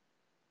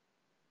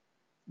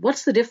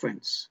 What's the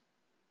difference?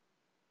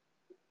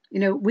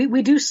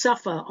 We do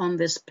suffer on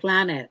this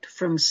planet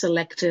from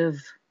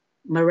selective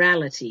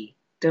morality,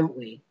 don't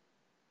we?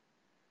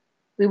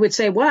 We would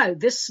say, wow,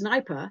 this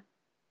sniper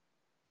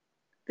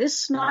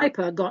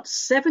got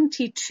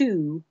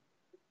 72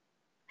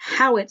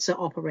 howitzer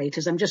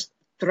operators. I'm just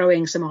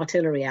throwing some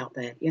artillery out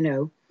there,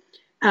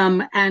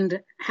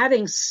 and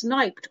having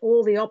sniped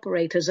all the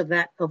operators of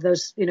that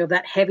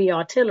heavy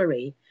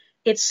artillery,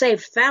 it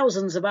saved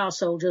thousands of our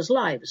soldiers'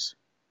 lives.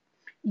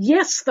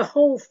 Yes, the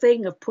whole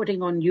thing of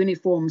putting on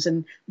uniforms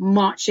and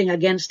marching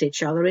against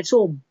each other, it's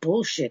all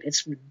bullshit.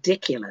 It's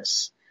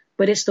ridiculous.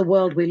 but it's the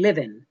world we live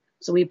in.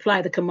 So we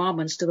apply the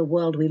commandments to the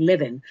world we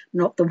live in,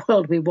 not the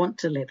world we want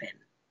to live in.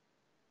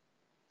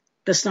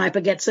 The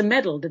sniper gets a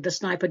medal. Did the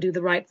sniper do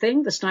the right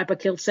thing? The sniper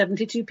killed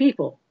 72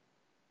 people,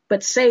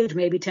 but saved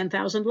maybe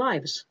 10,000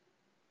 lives.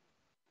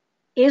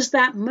 Is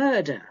that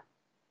murder?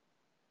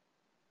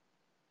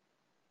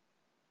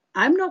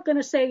 I'm not going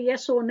to say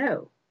yes or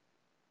no.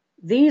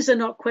 These are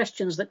not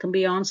questions that can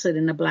be answered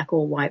in a black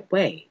or white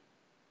way.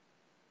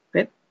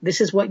 But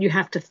this is what you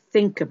have to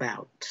think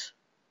about.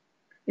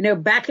 You know,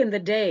 back in the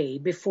day,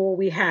 before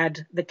we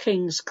had the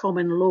King's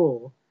common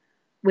law,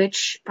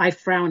 which I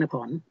frown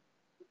upon,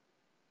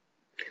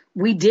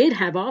 we did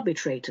have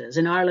arbitrators.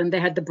 In Ireland, they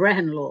had the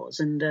Brehon laws,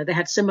 and they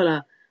had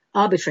similar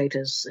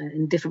arbitrators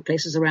in different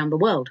places around the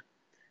world,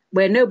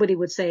 where nobody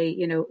would say,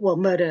 you know, well,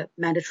 murder,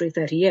 mandatory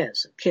 30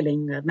 years,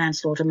 killing,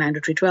 manslaughter,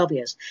 mandatory 12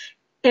 years.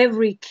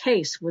 Every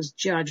case was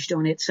judged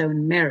on its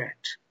own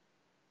merit.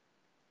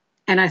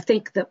 And I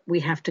think that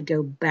we have to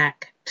go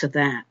back to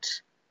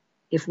that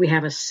if we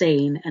have a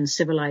sane and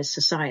civilized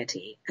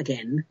society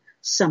again,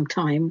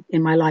 sometime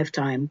in my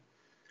lifetime.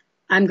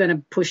 I'm going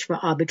to push for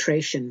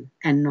arbitration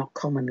and not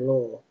common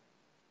law.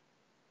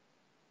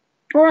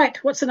 All right,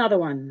 what's another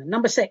one?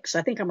 Number 6.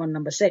 I think I'm on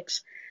number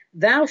 6.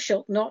 Thou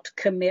shalt not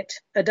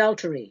commit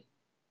adultery.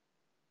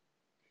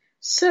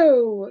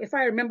 So, if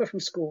I remember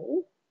from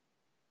school,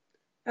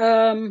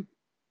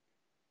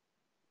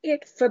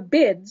 it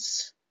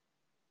forbids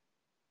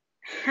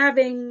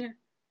having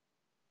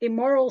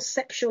immoral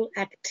sexual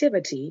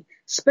activity,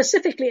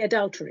 specifically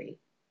adultery.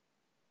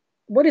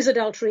 What is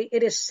adultery?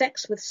 It is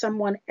sex with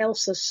someone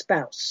else's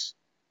spouse.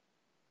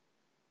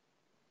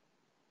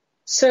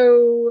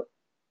 So,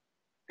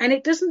 and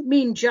it doesn't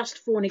mean just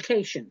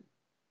fornication.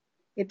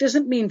 It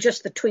doesn't mean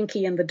just the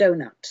Twinkie and the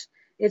donut.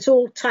 It's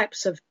all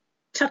types of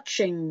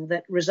touching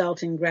that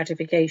result in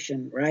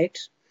gratification, right?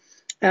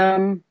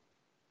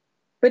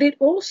 But it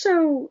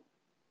also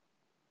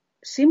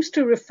seems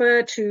to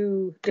refer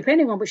to,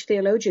 depending on which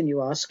theologian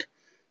you ask,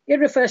 it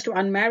refers to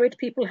unmarried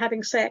people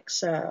having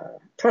sex,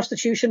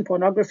 prostitution,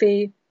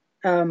 pornography.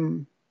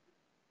 One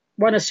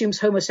assumes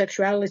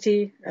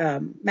homosexuality,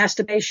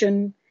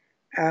 masturbation,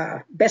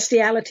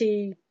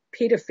 bestiality,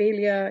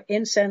 pedophilia,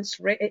 incense,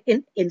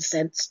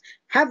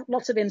 have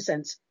lots of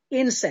incense,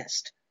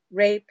 incest,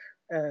 rape,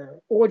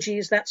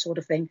 orgies, that sort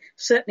of thing.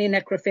 Certainly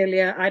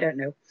necrophilia, I don't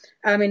know.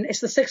 I mean, it's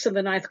the 6th and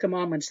the 9th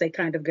commandments. They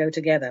kind of go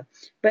together.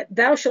 But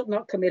thou shalt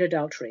not commit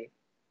adultery.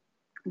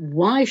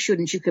 Why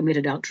shouldn't you commit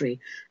adultery?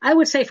 I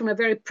would say from a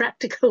very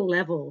practical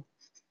level,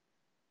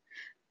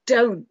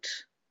 don't.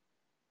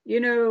 You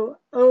know,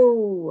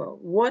 oh,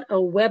 what a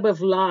web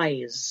of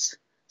lies,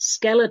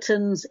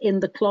 skeletons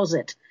in the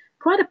closet.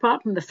 Quite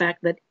apart from the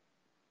fact that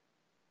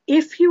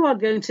if you are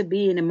going to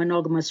be in a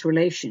monogamous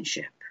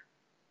relationship,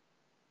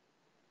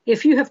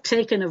 if you have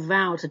taken a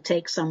vow to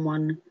take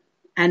someone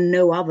and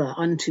no other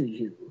unto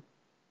you,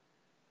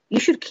 you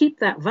should keep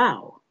that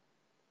vow.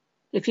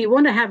 If you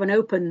want to have an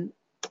open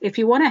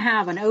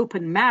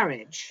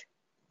marriage,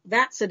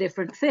 that's a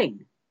different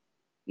thing.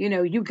 You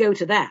know, you go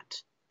to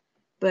that.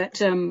 But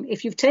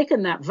if you've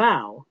taken that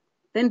vow,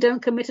 then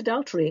don't commit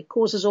adultery. It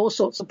causes all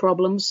sorts of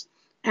problems,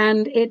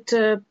 and it,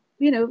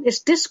 it's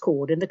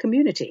discord in the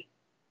community.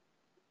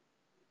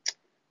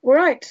 All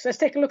right, let's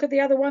take a look at the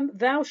other one.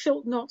 Thou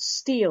shalt not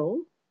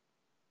steal.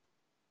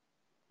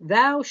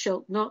 Thou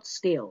shalt not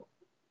steal.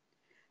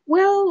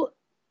 Well,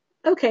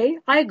 okay,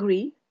 I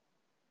agree.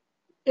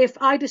 If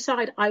I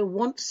decide I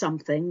want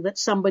something that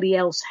somebody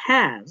else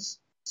has,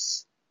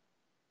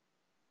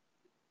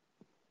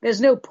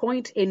 there's no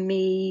point in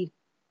me.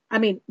 I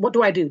mean, what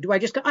do? Do I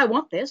just go, I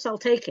want this, I'll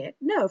take it?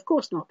 No, of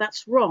course not.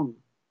 That's wrong.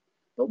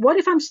 But what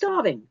if I'm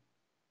starving?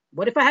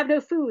 What if I have no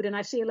food and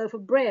I see a loaf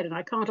of bread and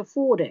I can't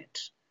afford it?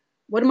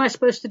 What am I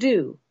supposed to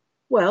do?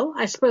 Well,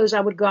 I suppose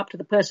I would go up to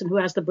the person who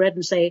has the bread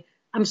and say,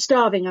 I'm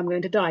starving, I'm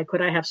going to die.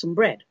 Could I have some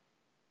bread?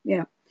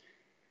 Yeah.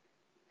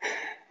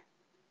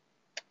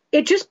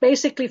 It just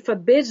basically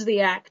forbids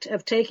the act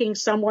of taking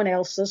someone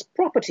else's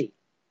property.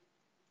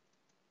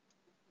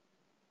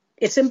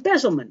 It's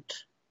embezzlement,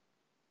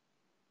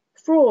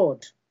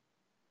 fraud,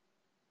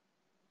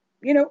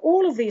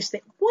 all of these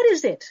things. What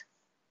is it?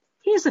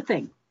 Here's the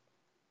thing.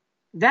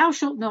 Thou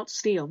shalt not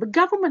steal. The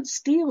government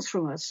steals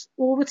from us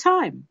all the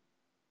time.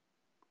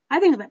 I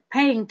think that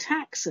paying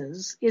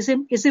taxes is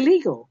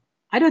illegal.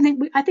 I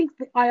think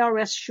the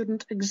IRS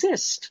shouldn't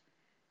exist.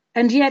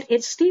 And yet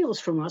it steals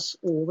from us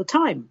all the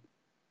time.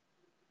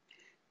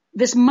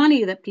 This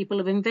money that people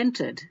have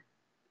invented,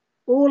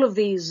 all of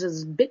these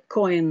as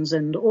bitcoins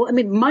and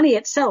money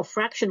itself,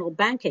 fractional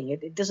banking,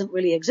 it doesn't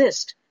really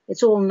exist.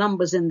 It's all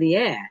numbers in the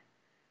air.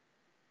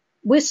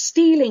 We're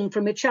stealing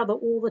from each other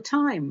all the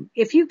time.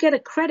 If you get a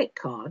credit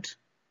card,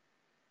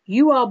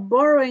 you are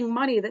borrowing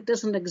money that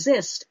doesn't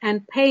exist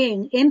and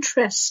paying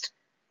interest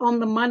on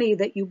the money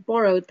that you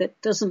borrowed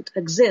that doesn't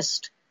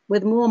exist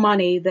with more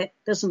money that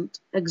doesn't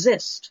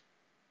exist.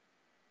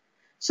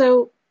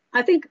 So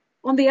I think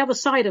on the other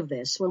side of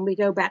this, when we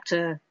go back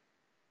to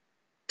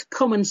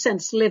common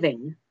sense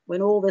living,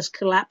 when all this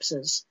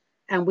collapses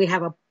and we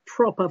have a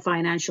proper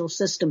financial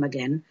system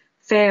again,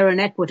 fair and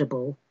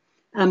equitable,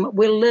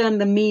 we'll learn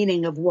the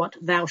meaning of what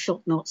thou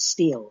shalt not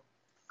steal.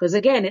 Because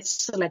again,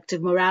 it's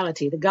selective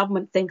morality. The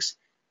government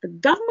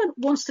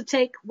wants to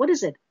take, what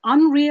is it?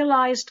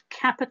 Unrealized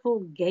capital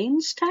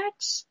gains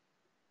tax?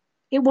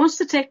 It wants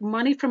to take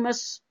money from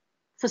us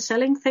for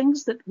selling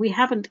things that we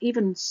haven't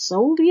even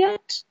sold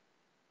yet?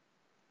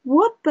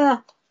 What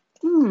the?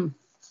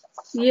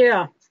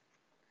 Yeah.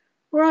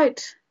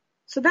 Right.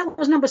 So that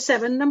was number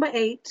 7. Number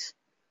 8,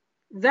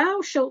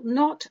 thou shalt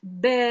not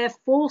bear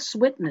false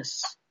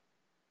witness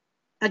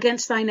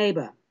against thy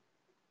neighbor.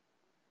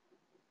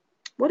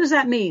 What does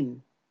that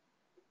mean?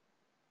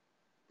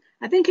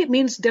 I think it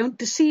means don't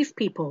deceive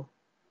people.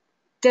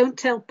 Don't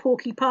tell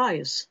porky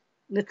pies,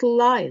 little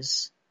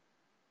lies.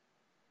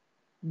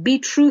 Be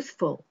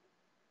truthful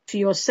to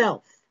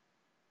yourself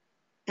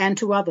and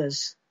to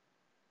others.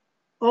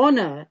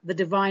 Honor the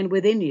divine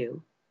within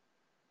you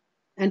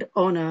and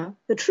honor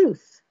the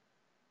truth.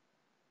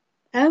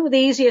 And the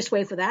easiest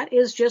way for that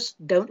is just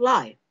don't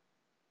lie.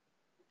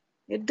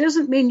 It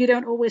doesn't mean you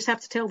don't always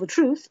have to tell the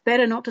truth.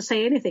 Better not to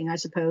say anything, I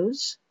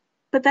suppose.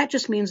 But that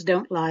just means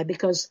don't lie,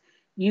 because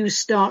you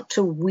start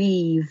to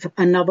weave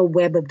another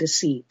web of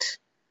deceit.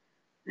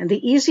 And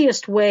the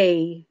easiest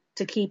way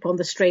to keep on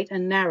the straight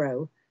and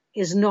narrow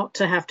is not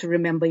to have to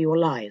remember your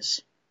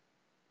lies.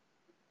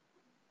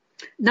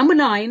 Number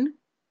 9,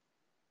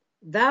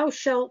 thou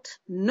shalt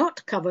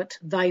not covet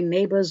thy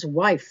neighbor's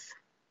wife.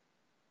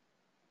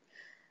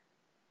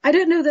 I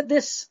don't know that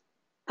this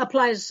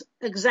applies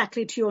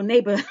exactly to your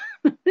neighbor,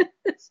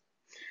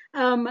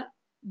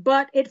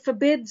 but it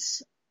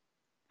forbids,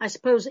 I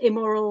suppose,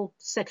 immoral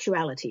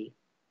sexuality.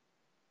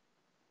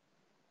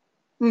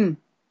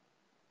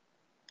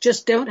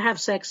 Just don't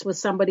have sex with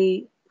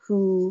somebody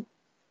who,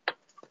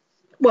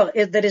 well,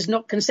 that is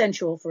not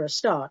consensual for a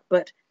start,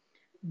 but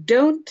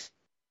don't,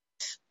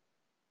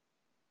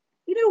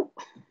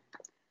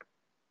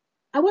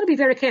 I want to be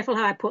very careful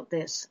how I put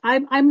this.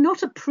 I'm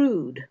not a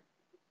prude.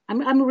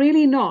 I'm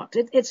really not.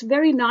 It's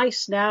very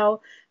nice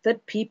now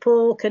that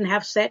people can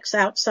have sex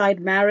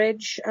outside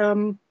marriage.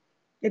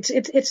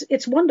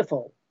 It's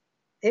wonderful.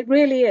 It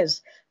really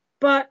is.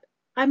 But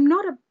I'm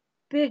not a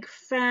big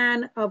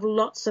fan of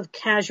lots of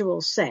casual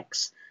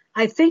sex.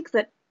 I think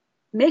that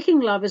making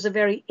love is a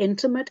very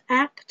intimate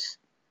act,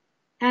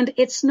 and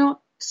it's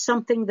not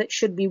something that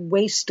should be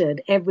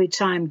wasted every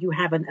time you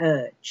have an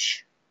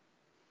urge.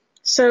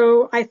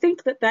 So I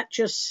think that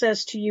just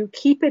says to you,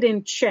 keep it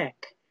in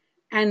check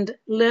and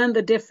learn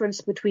the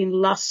difference between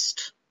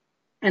lust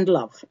and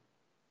love.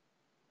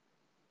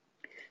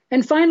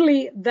 And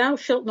finally, thou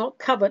shalt not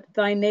covet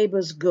thy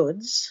neighbor's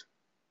goods.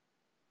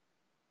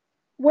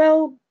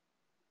 Well,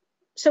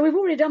 so we've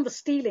already done the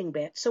stealing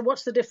bit. So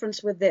what's the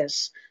difference with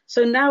this?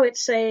 So now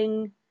it's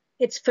saying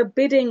it's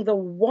forbidding the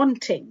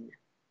wanting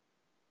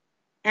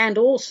and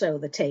also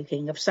the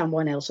taking of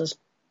someone else's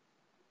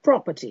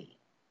property.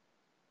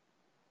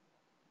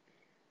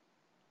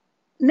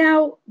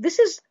 Now, this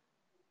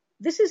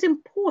is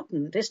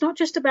important. It's not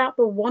just about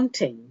the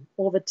wanting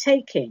or the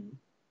taking,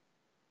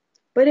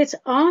 but it's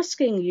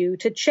asking you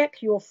to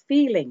check your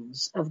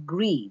feelings of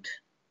greed,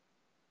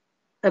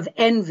 of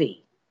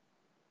envy,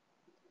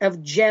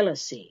 of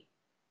jealousy.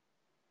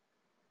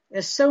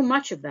 There's so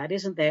much of that,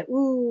 isn't there?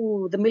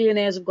 Ooh, the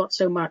millionaires have got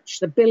so much.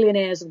 The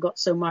billionaires have got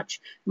so much.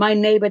 My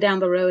neighbor down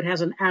the road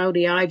has an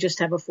Audi. I just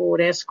have a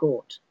Ford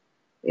Escort.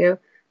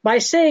 By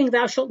saying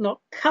thou shalt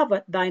not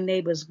covet thy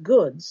neighbor's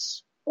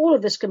goods, all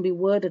of this can be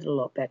worded a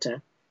lot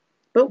better.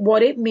 But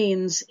what it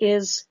means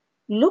is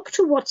look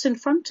to what's in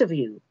front of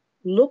you.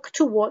 Look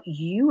to what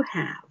you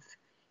have.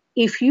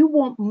 If you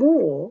want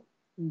more,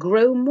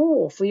 grow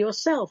more for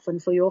yourself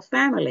and for your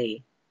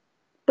family.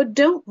 But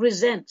don't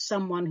resent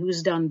someone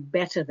who's done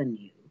better than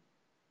you,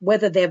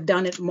 whether they've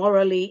done it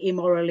morally,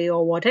 immorally,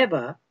 or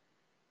whatever.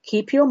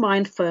 Keep your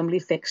mind firmly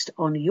fixed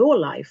on your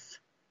life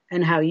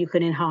and how you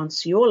can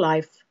enhance your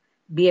life,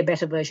 be a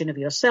better version of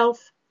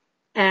yourself,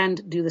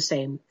 and do the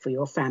same for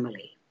your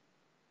family.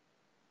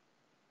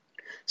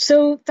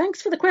 So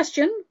thanks for the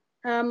question.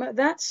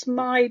 That's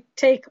my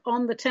take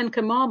on the 10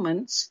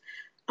 Commandments.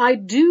 I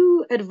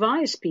do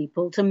advise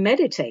people to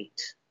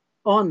meditate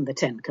on the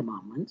 10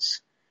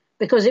 Commandments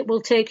because it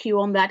will take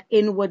you on that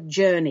inward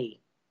journey.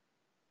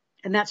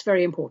 And that's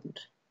very important.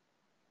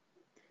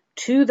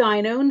 To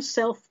thine own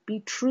self be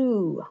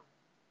true.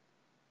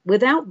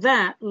 Without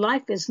that,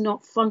 life is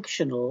not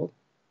functional.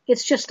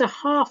 It's just a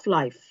half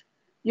life.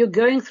 You're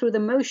going through the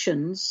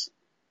motions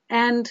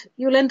and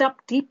you'll end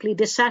up deeply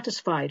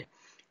dissatisfied.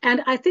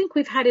 And I think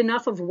we've had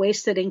enough of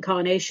wasted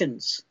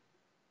incarnations.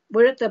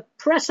 We're at the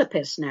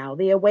precipice now,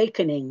 the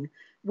awakening.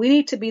 We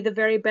need to be the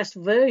very best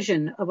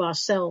version of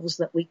ourselves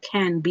that we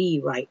can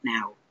be right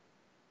now.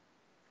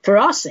 For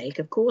our sake,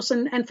 of course,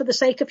 and for the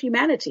sake of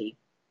humanity.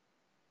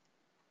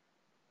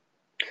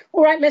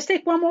 All right, let's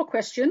take one more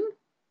question.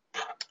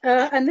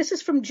 And this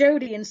is from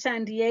Jody in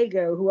San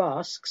Diego, who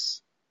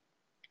asks,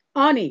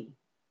 Ani,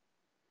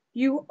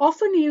 you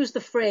often use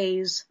the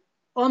phrase,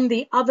 on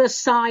the other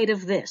side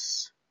of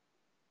this.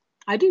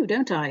 I do,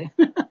 don't I?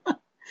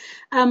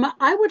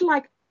 I would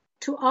like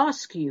to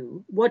ask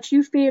you what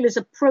you feel is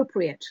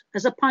appropriate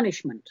as a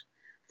punishment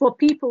for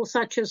people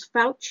such as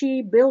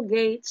Fauci, Bill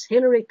Gates,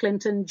 Hillary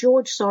Clinton,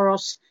 George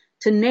Soros,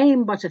 to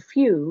name but a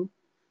few,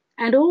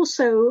 and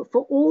also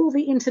for all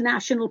the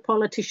international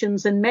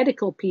politicians and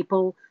medical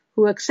people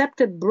who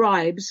accepted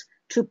bribes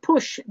to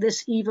push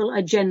this evil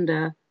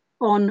agenda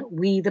on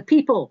we the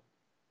people.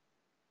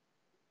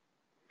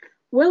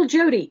 Well,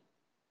 Jody,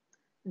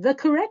 the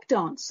correct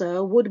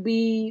answer would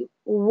be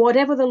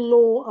whatever the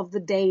law of the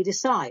day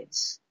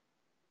decides.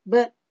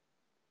 But,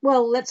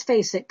 well, let's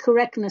face it,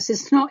 correctness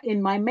is not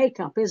in my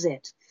makeup, is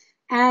it?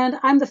 And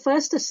I'm the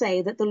first to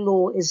say that the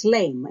law is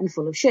lame and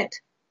full of shit.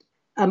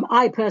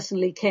 I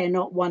personally care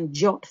not one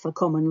jot for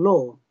common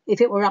law. If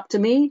it were up to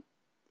me,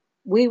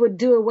 we would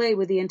do away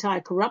with the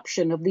entire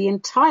corruption of the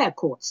entire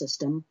court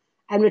system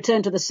and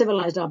return to the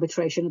civilized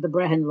arbitration of the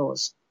Brehon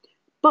laws.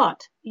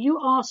 But you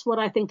ask what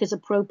I think is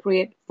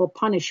appropriate for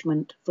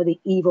punishment for the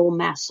evil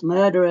mass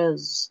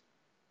murderers.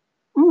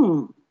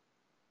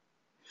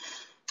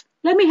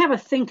 Let me have a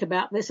think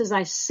about this as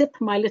I sip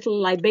my little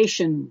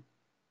libation.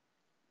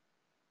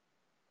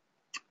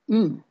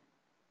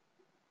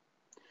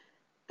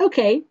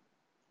 Okay,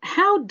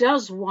 how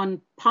does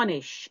one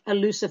punish a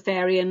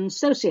Luciferian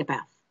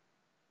sociopath?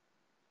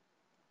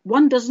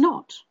 One does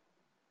not.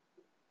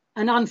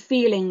 An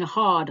unfeeling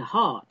hard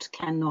heart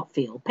cannot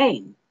feel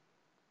pain.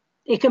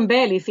 It can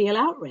barely feel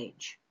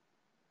outrage.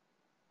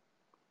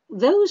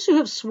 Those who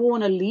have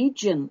sworn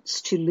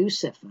allegiance to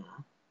Lucifer,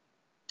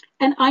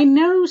 and I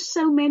know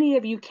so many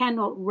of you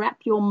cannot wrap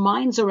your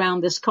minds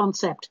around this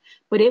concept,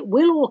 but it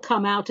will all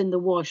come out in the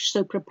wash,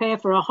 so prepare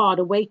for a hard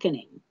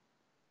awakening.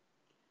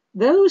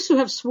 Those who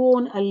have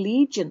sworn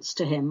allegiance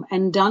to him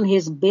and done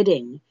his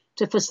bidding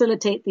to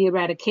facilitate the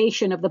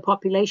eradication of the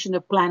population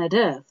of planet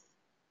Earth,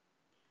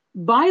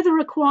 by the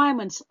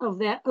requirements of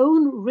their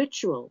own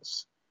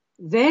rituals,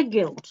 their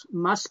guilt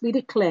must be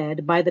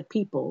declared by the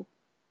people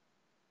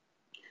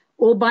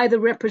or by the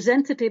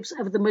representatives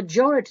of the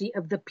majority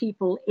of the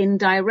people in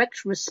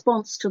direct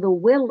response to the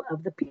will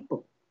of the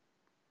people.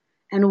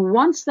 And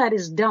once that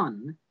is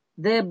done,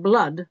 their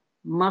blood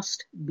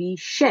must be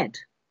shed.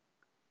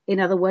 In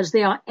other words,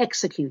 they are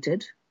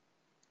executed,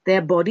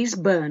 their bodies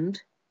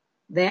burned,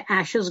 their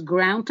ashes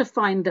ground to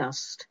fine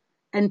dust,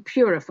 and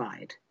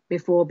purified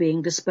before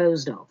being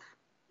disposed of.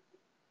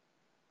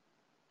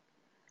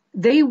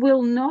 They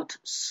will not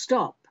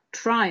stop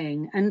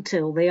trying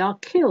until they are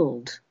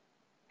killed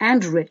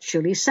and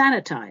ritually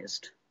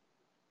sanitized.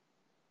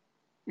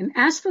 And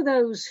as for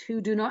those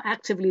who do not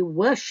actively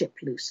worship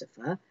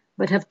Lucifer,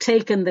 but have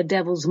taken the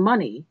devil's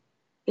money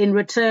in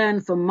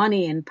return for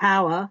money and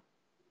power,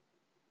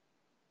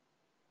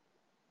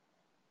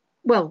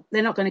 well,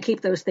 they're not going to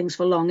keep those things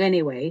for long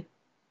anyway.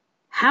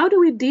 How do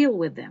we deal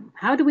with them?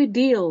 How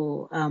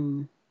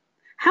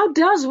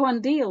does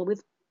one deal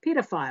with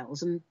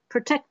pedophiles and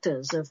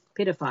protectors of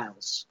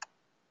pedophiles?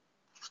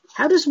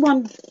 How does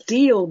one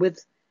deal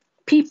with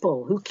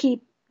people who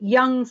keep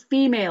young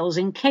females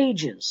in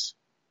cages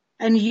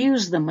and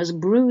use them as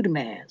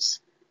broodmares,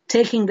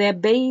 taking their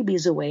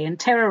babies away and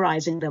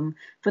terrorizing them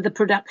for the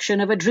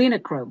production of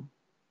adrenochrome?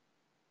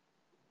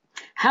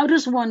 How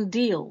does one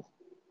deal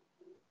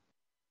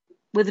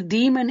with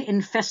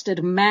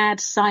demon-infested mad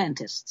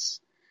scientists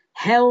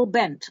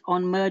hell-bent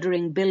on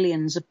murdering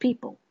billions of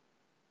people?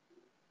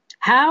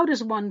 How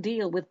does one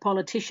deal with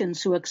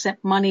politicians who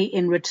accept money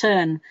in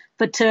return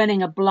for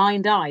turning a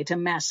blind eye to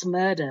mass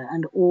murder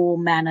and all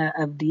manner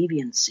of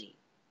deviancy?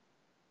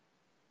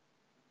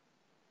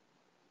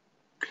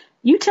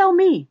 You tell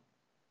me.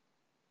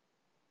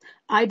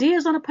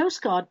 Ideas on a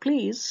postcard,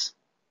 please.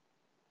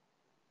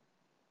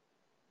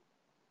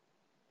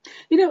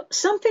 You know,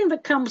 something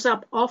that comes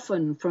up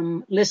often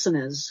from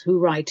listeners who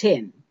write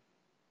in,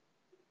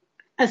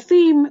 a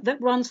theme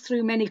that runs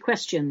through many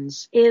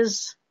questions,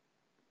 is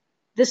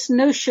this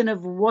notion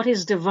of what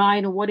is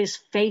divine or what is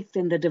faith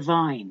in the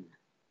divine.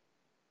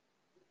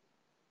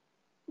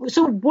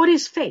 So what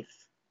is faith?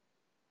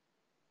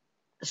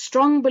 A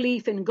strong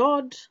belief in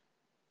God,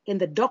 in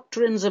the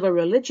doctrines of a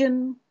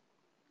religion,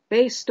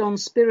 based on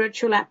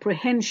spiritual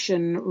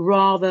apprehension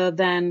rather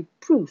than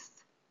proof.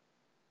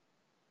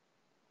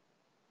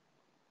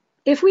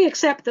 If we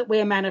accept that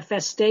we're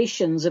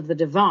manifestations of the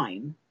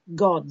divine,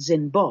 gods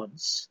in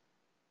bods,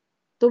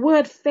 the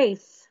word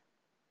faith,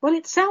 well,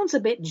 it sounds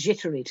a bit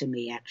jittery to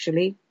me,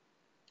 actually.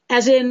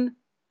 As in,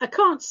 I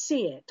can't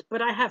see it,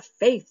 but I have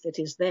faith it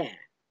is there.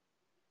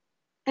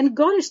 And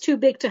God is too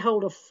big to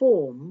hold a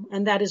form,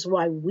 and that is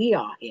why we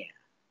are here.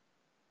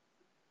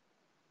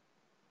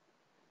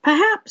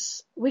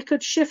 Perhaps we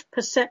could shift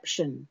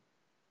perception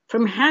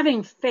from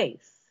having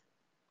faith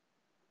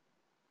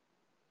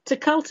to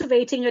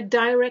cultivating a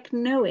direct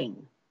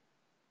knowing,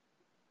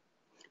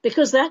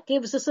 because that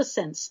gives us a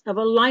sense of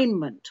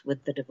alignment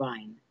with the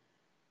divine.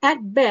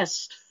 At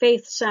best,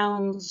 faith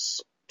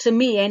sounds, to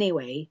me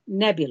anyway,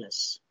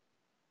 nebulous.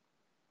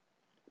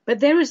 But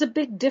there is a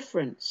big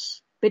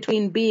difference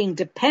between being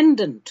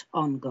dependent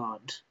on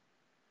God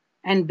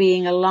and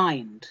being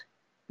aligned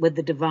with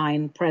the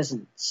divine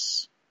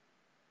presence.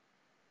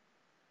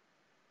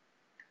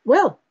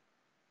 Well,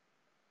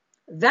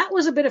 that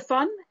was a bit of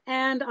fun,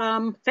 and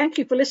thank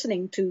you for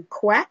listening to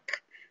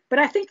Quack. But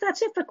I think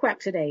that's it for Quack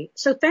today.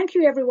 So thank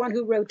you everyone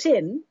who wrote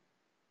in,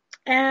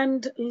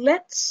 and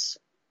let's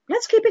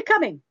keep it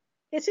coming.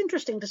 It's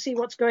interesting to see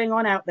what's going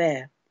on out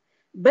there.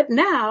 But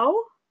now,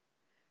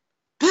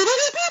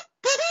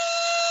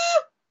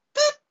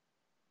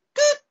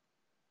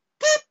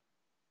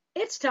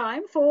 it's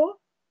time for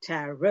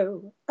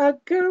Tarot a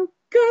Go.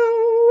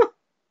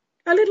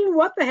 A little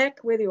what the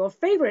heck with your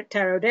favorite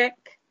tarot deck.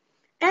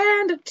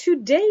 And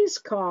today's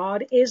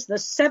card is the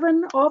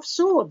Seven of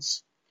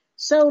Swords.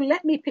 So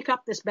let me pick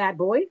up this bad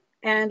boy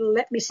and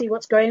let me see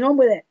what's going on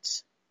with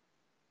it.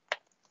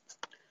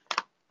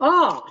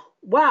 Ah,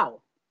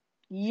 wow.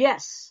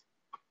 Yes.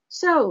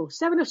 So,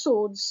 Seven of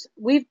Swords,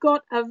 we've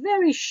got a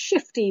very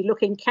shifty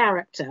looking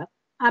character.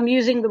 I'm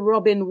using the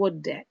Robin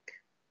Wood deck.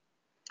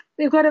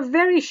 We've got a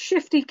very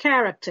shifty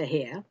character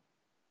here.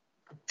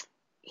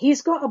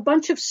 He's got a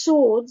bunch of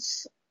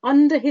swords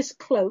under his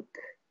cloak.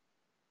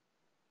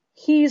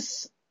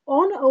 He's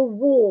on a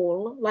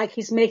wall like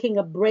he's making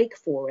a break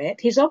for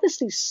it. He's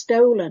obviously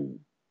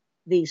stolen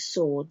these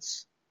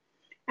swords.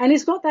 And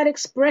he's got that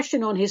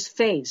expression on his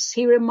face.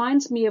 He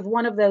reminds me of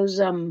one of those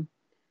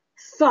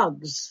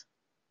thugs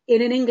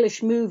in an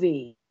English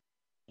movie.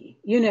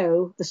 You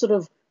know, the sort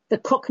of the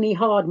Cockney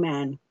hard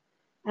man.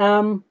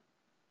 The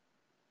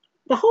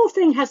whole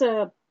thing has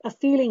a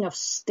feeling of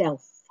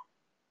stealth,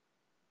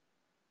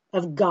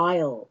 of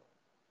guile,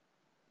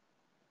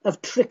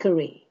 of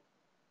trickery.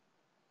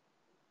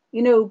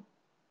 You know,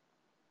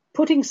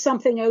 putting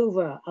something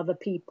over other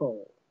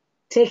people,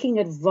 taking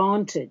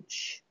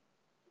advantage.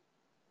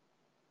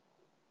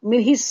 I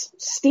mean, he's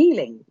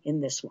stealing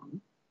in this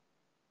one.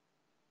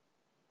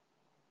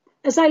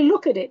 As I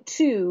look at it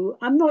too,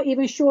 I'm not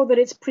even sure that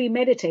it's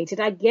premeditated.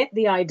 I get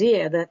the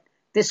idea that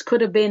this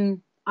could have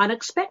been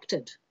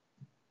unexpected.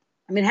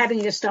 I mean, having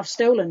his stuff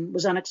stolen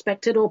was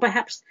unexpected, or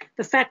perhaps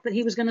the fact that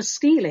he was going to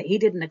steal it. He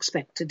didn't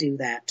expect to do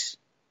that.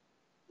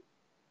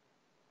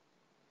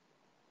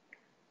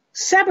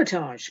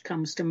 Sabotage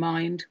comes to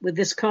mind with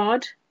this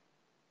card.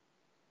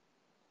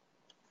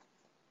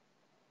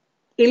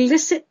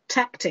 Illicit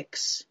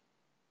tactics.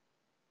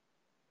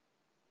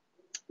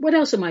 What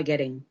else am I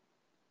getting?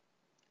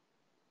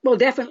 Well,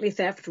 definitely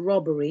theft,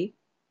 robbery,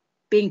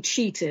 being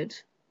cheated,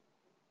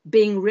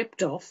 being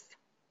ripped off.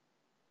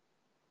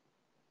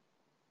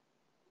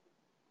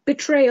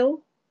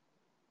 Betrayal.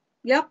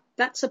 Yep,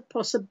 that's a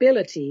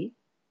possibility.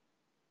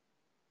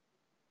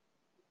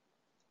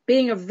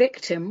 Being a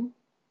victim.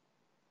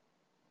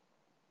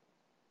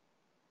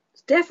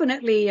 It's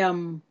definitely,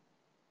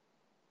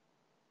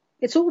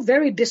 it's all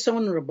very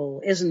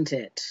dishonorable, isn't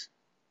it?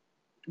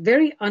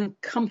 Very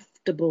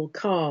uncomfortable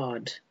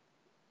card.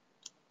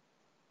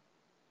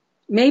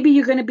 Maybe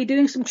you're going to be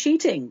doing some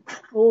cheating,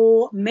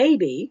 or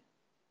maybe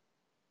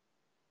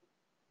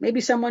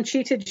someone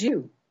cheated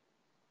you.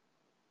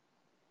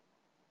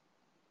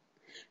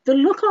 The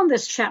look on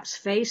this chap's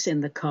face in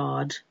the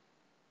card,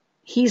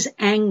 he's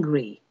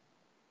angry,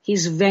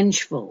 he's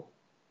vengeful,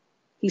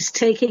 he's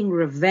taking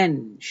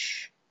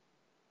revenge.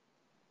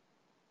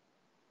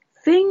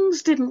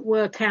 Things didn't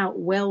work out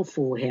well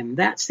for him,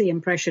 that's the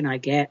impression I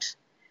get,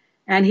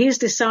 and he's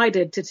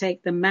decided to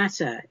take the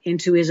matter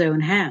into his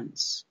own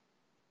hands.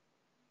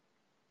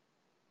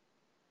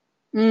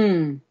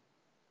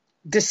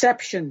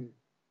 Deception,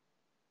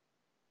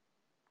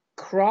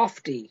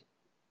 crafty.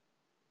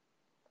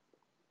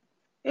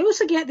 I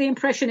also get the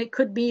impression it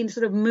could mean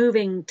sort of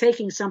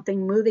taking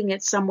something, moving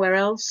it somewhere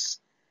else.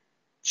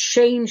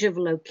 Change of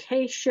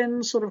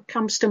location sort of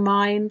comes to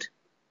mind.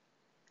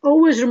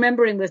 Always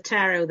remembering with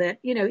tarot that,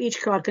 you know, each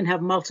card can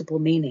have multiple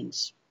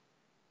meanings.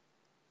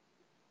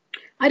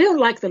 I don't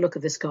like the look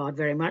of this card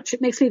very much. It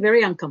makes me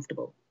very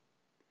uncomfortable.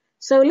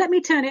 So let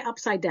me turn it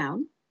upside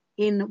down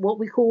in what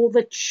we call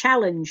the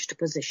challenged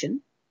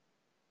position.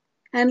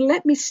 And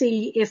let me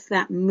see if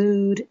that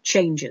mood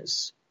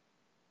changes.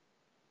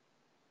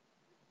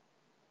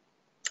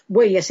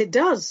 Well, yes, it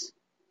does.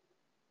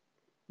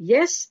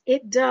 Yes,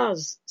 it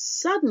does.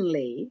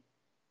 Suddenly,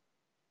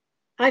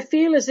 I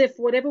feel as if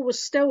whatever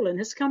was stolen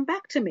has come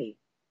back to me.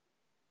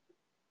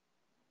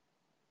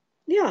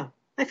 Yeah,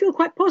 I feel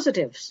quite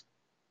positive.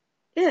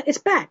 Yeah, it's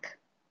back.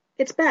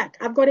 It's back.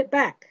 I've got it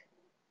back.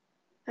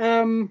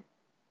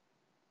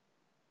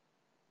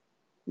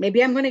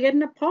 Maybe I'm going to get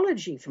an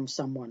apology from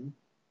someone.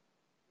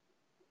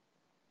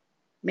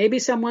 Maybe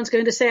someone's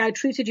going to say, I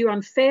treated you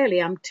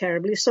unfairly. I'm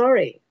terribly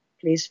sorry.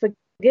 Please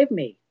forgive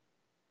me.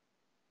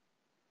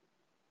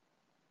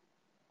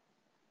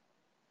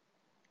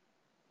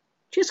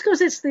 Just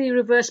because it's the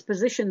reverse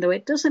position, though,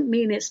 it doesn't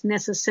mean it's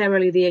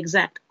necessarily the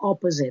exact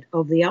opposite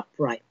of the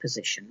upright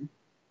position.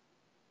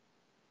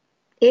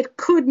 It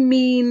could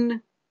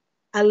mean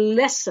a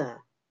lesser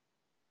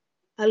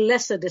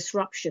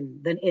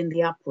disruption than in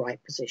the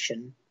upright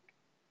position.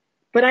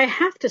 But I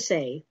have to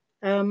say,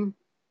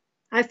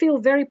 I feel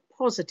very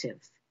positive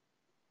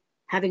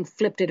having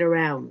flipped it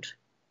around.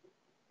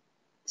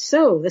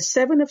 So, the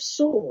Seven of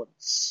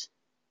Swords.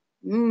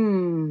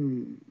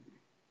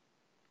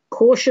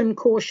 Caution,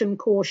 caution,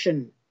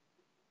 caution.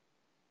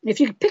 If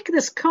you pick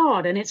this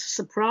card and it's a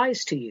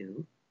surprise to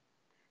you,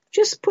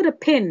 just put a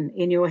pin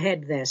in your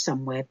head there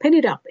somewhere. Pin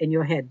it up in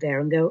your head there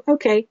and go,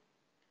 okay,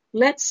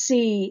 let's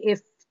see if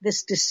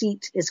this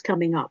deceit is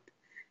coming up.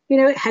 You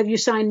know, have you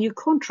signed new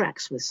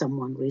contracts with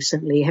someone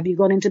recently? Have you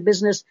gone into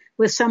business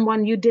with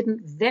someone you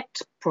didn't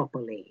vet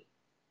properly?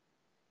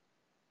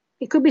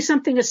 It could be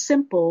something as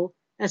simple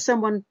as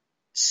someone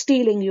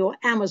stealing your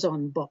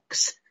Amazon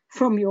box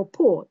from your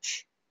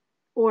porch,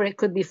 or it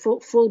could be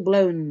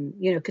full-blown,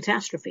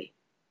 catastrophe.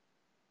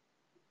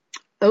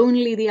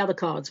 Only the other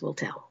cards will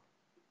tell.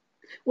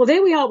 Well,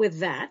 there we are with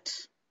that.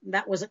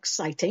 That was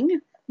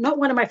exciting. Not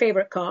one of my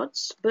favorite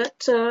cards,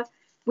 but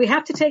we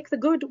have to take the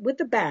good with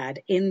the bad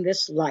in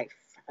this life.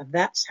 And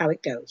that's how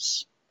it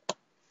goes.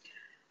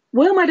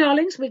 Well, my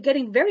darlings, we're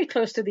getting very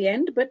close to the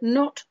end, but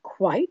not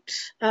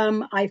quite.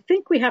 I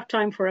think we have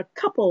time for a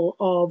couple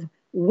of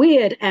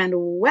weird and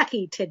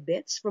wacky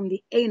tidbits from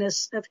the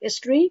anus of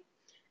history.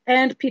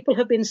 And people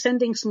have been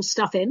sending some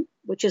stuff in,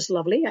 which is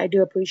lovely. I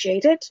do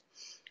appreciate it.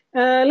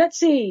 Let's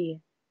see.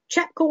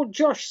 Chap called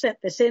Josh sent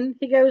this in.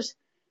 He goes,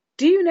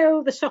 do you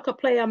know the soccer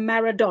player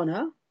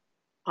Maradona?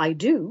 I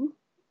do.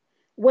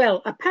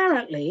 Well,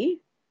 apparently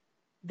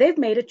they've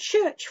made a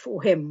church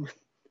for him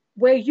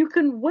where you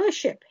can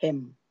worship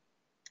him.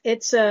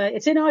 It's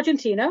in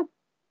Argentina.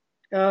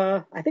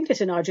 I think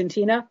it's in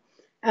Argentina.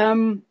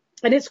 And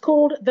it's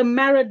called the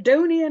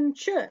Maradonian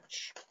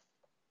Church.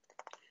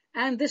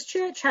 And this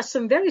church has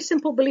some very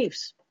simple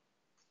beliefs.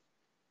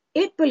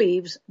 It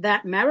believes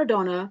that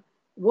Maradona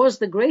was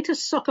the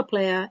greatest soccer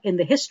player in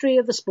the history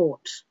of the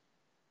sport.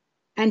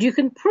 And you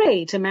can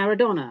pray to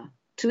Maradona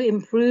to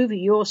improve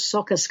your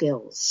soccer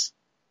skills.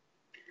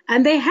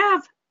 And they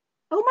have,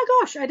 oh my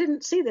gosh, I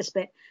didn't see this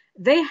bit.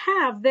 They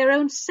have their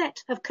own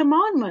set of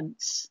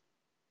commandments.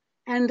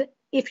 And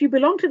if you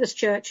belong to this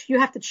church, you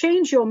have to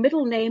change your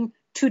middle name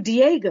to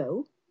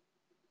Diego.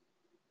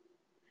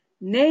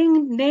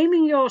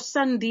 Naming your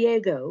son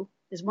Diego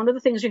is one of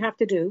the things you have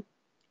to do.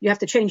 You have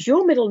to change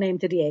your middle name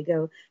to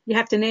Diego. You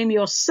have to name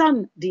your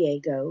son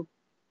Diego.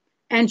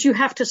 And you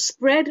have to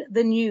spread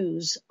the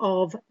news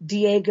of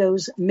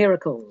Diego's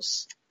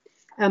miracles.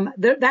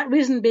 That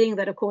reason being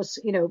that, of course,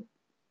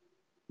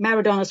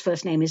 Maradona's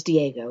first name is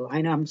Diego.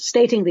 I know I'm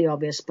stating the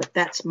obvious, but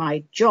that's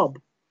my job.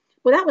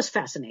 Well, that was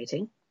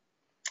fascinating.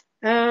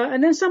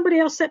 And then somebody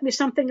else sent me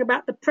something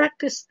about the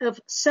practice of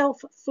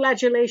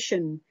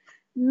self-flagellation.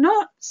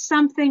 Not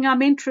something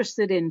I'm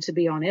interested in, to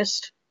be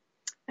honest.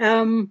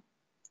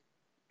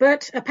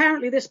 But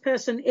apparently this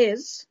person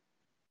is.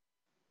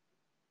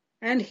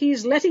 And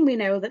he's letting me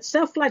know that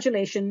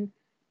self-flagellation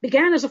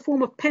began as a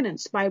form of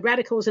penance by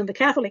radicals in the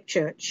Catholic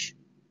Church,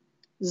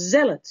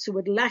 zealots who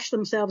would lash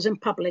themselves in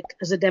public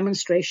as a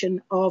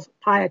demonstration of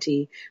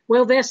piety.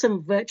 Well, there's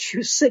some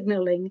virtue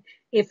signaling,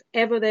 if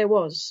ever there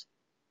was.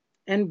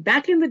 And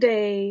back in the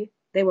day,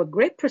 there were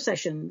great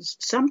processions,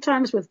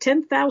 sometimes with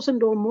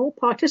 10,000 or more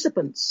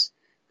participants,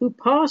 who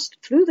passed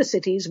through the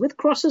cities with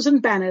crosses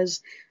and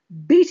banners,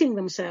 beating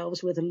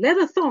themselves with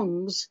leather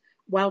thongs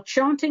while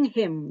chanting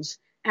hymns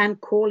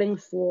and calling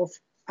forth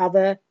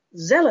other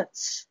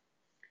zealots.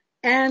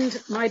 And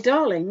my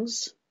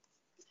darlings,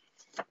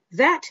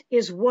 that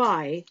is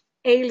why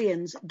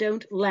aliens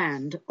don't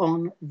land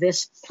on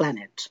this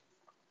planet.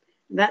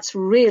 That's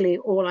really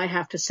all I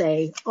have to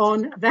say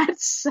on that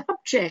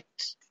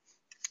subject.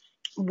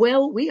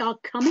 Well, we are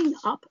coming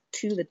up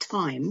to the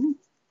time,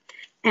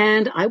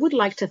 and I would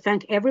like to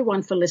thank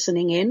everyone for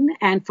listening in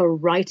and for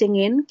writing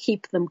in.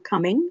 Keep them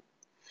coming.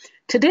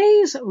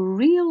 Today's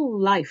real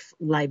life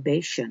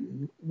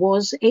libation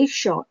was a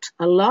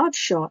large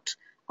shot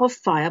of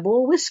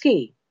Fireball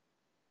whiskey.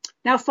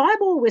 Now,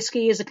 Fireball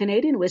whiskey is a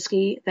Canadian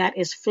whiskey that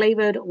is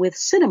flavored with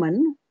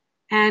cinnamon,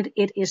 and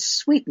it is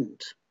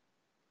sweetened.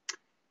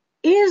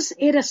 Is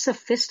it a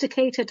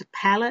sophisticated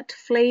palate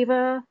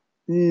flavor?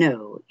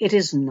 No, it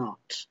is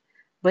not.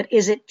 But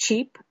is it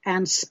cheap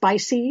and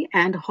spicy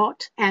and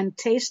hot and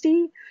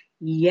tasty?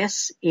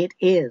 Yes, it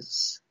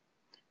is.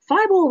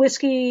 Fireball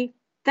whiskey,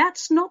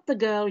 that's not the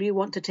girl you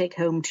want to take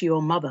home to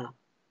your mother.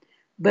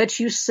 But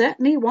you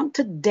certainly want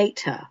to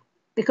date her,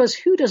 because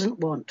who doesn't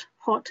want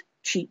hot,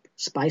 cheap,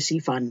 spicy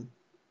fun?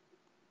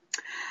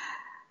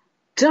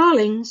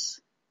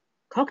 Darlings,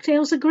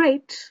 cocktails are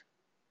great.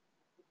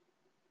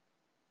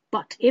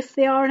 But if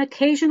they are an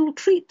occasional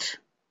treat,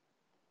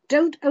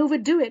 don't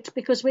overdo it,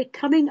 because we're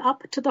coming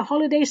up to the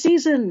holiday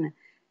season.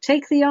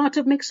 Take the art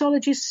of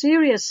mixology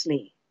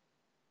seriously.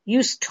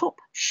 Use top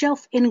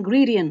shelf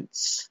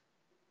ingredients.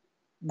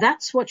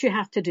 That's what you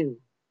have to do.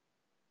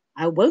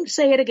 I won't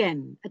say it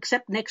again,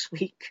 except next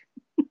week.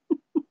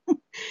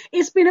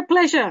 It's been a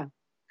pleasure.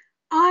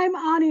 I'm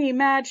Ani,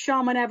 Mad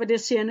Shaman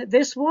Avedissian.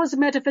 This was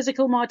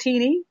Metaphysical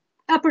Martini,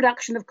 a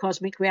production of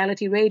Cosmic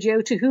Reality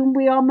Radio, to whom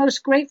we are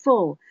most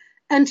grateful.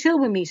 Until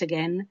we meet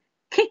again,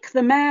 kick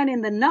the man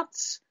in the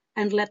nuts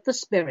and let the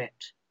spirit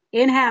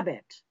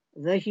inhabit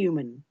the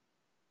human.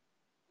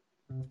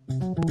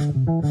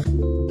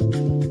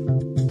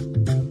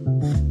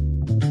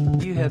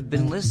 You have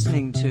been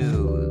listening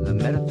to the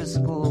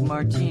Metaphysical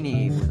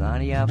Martini with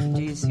Ani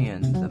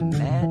Avedissian, the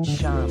Mad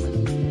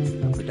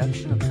Shaman, a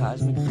production of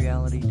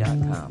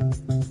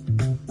CosmicReality.com.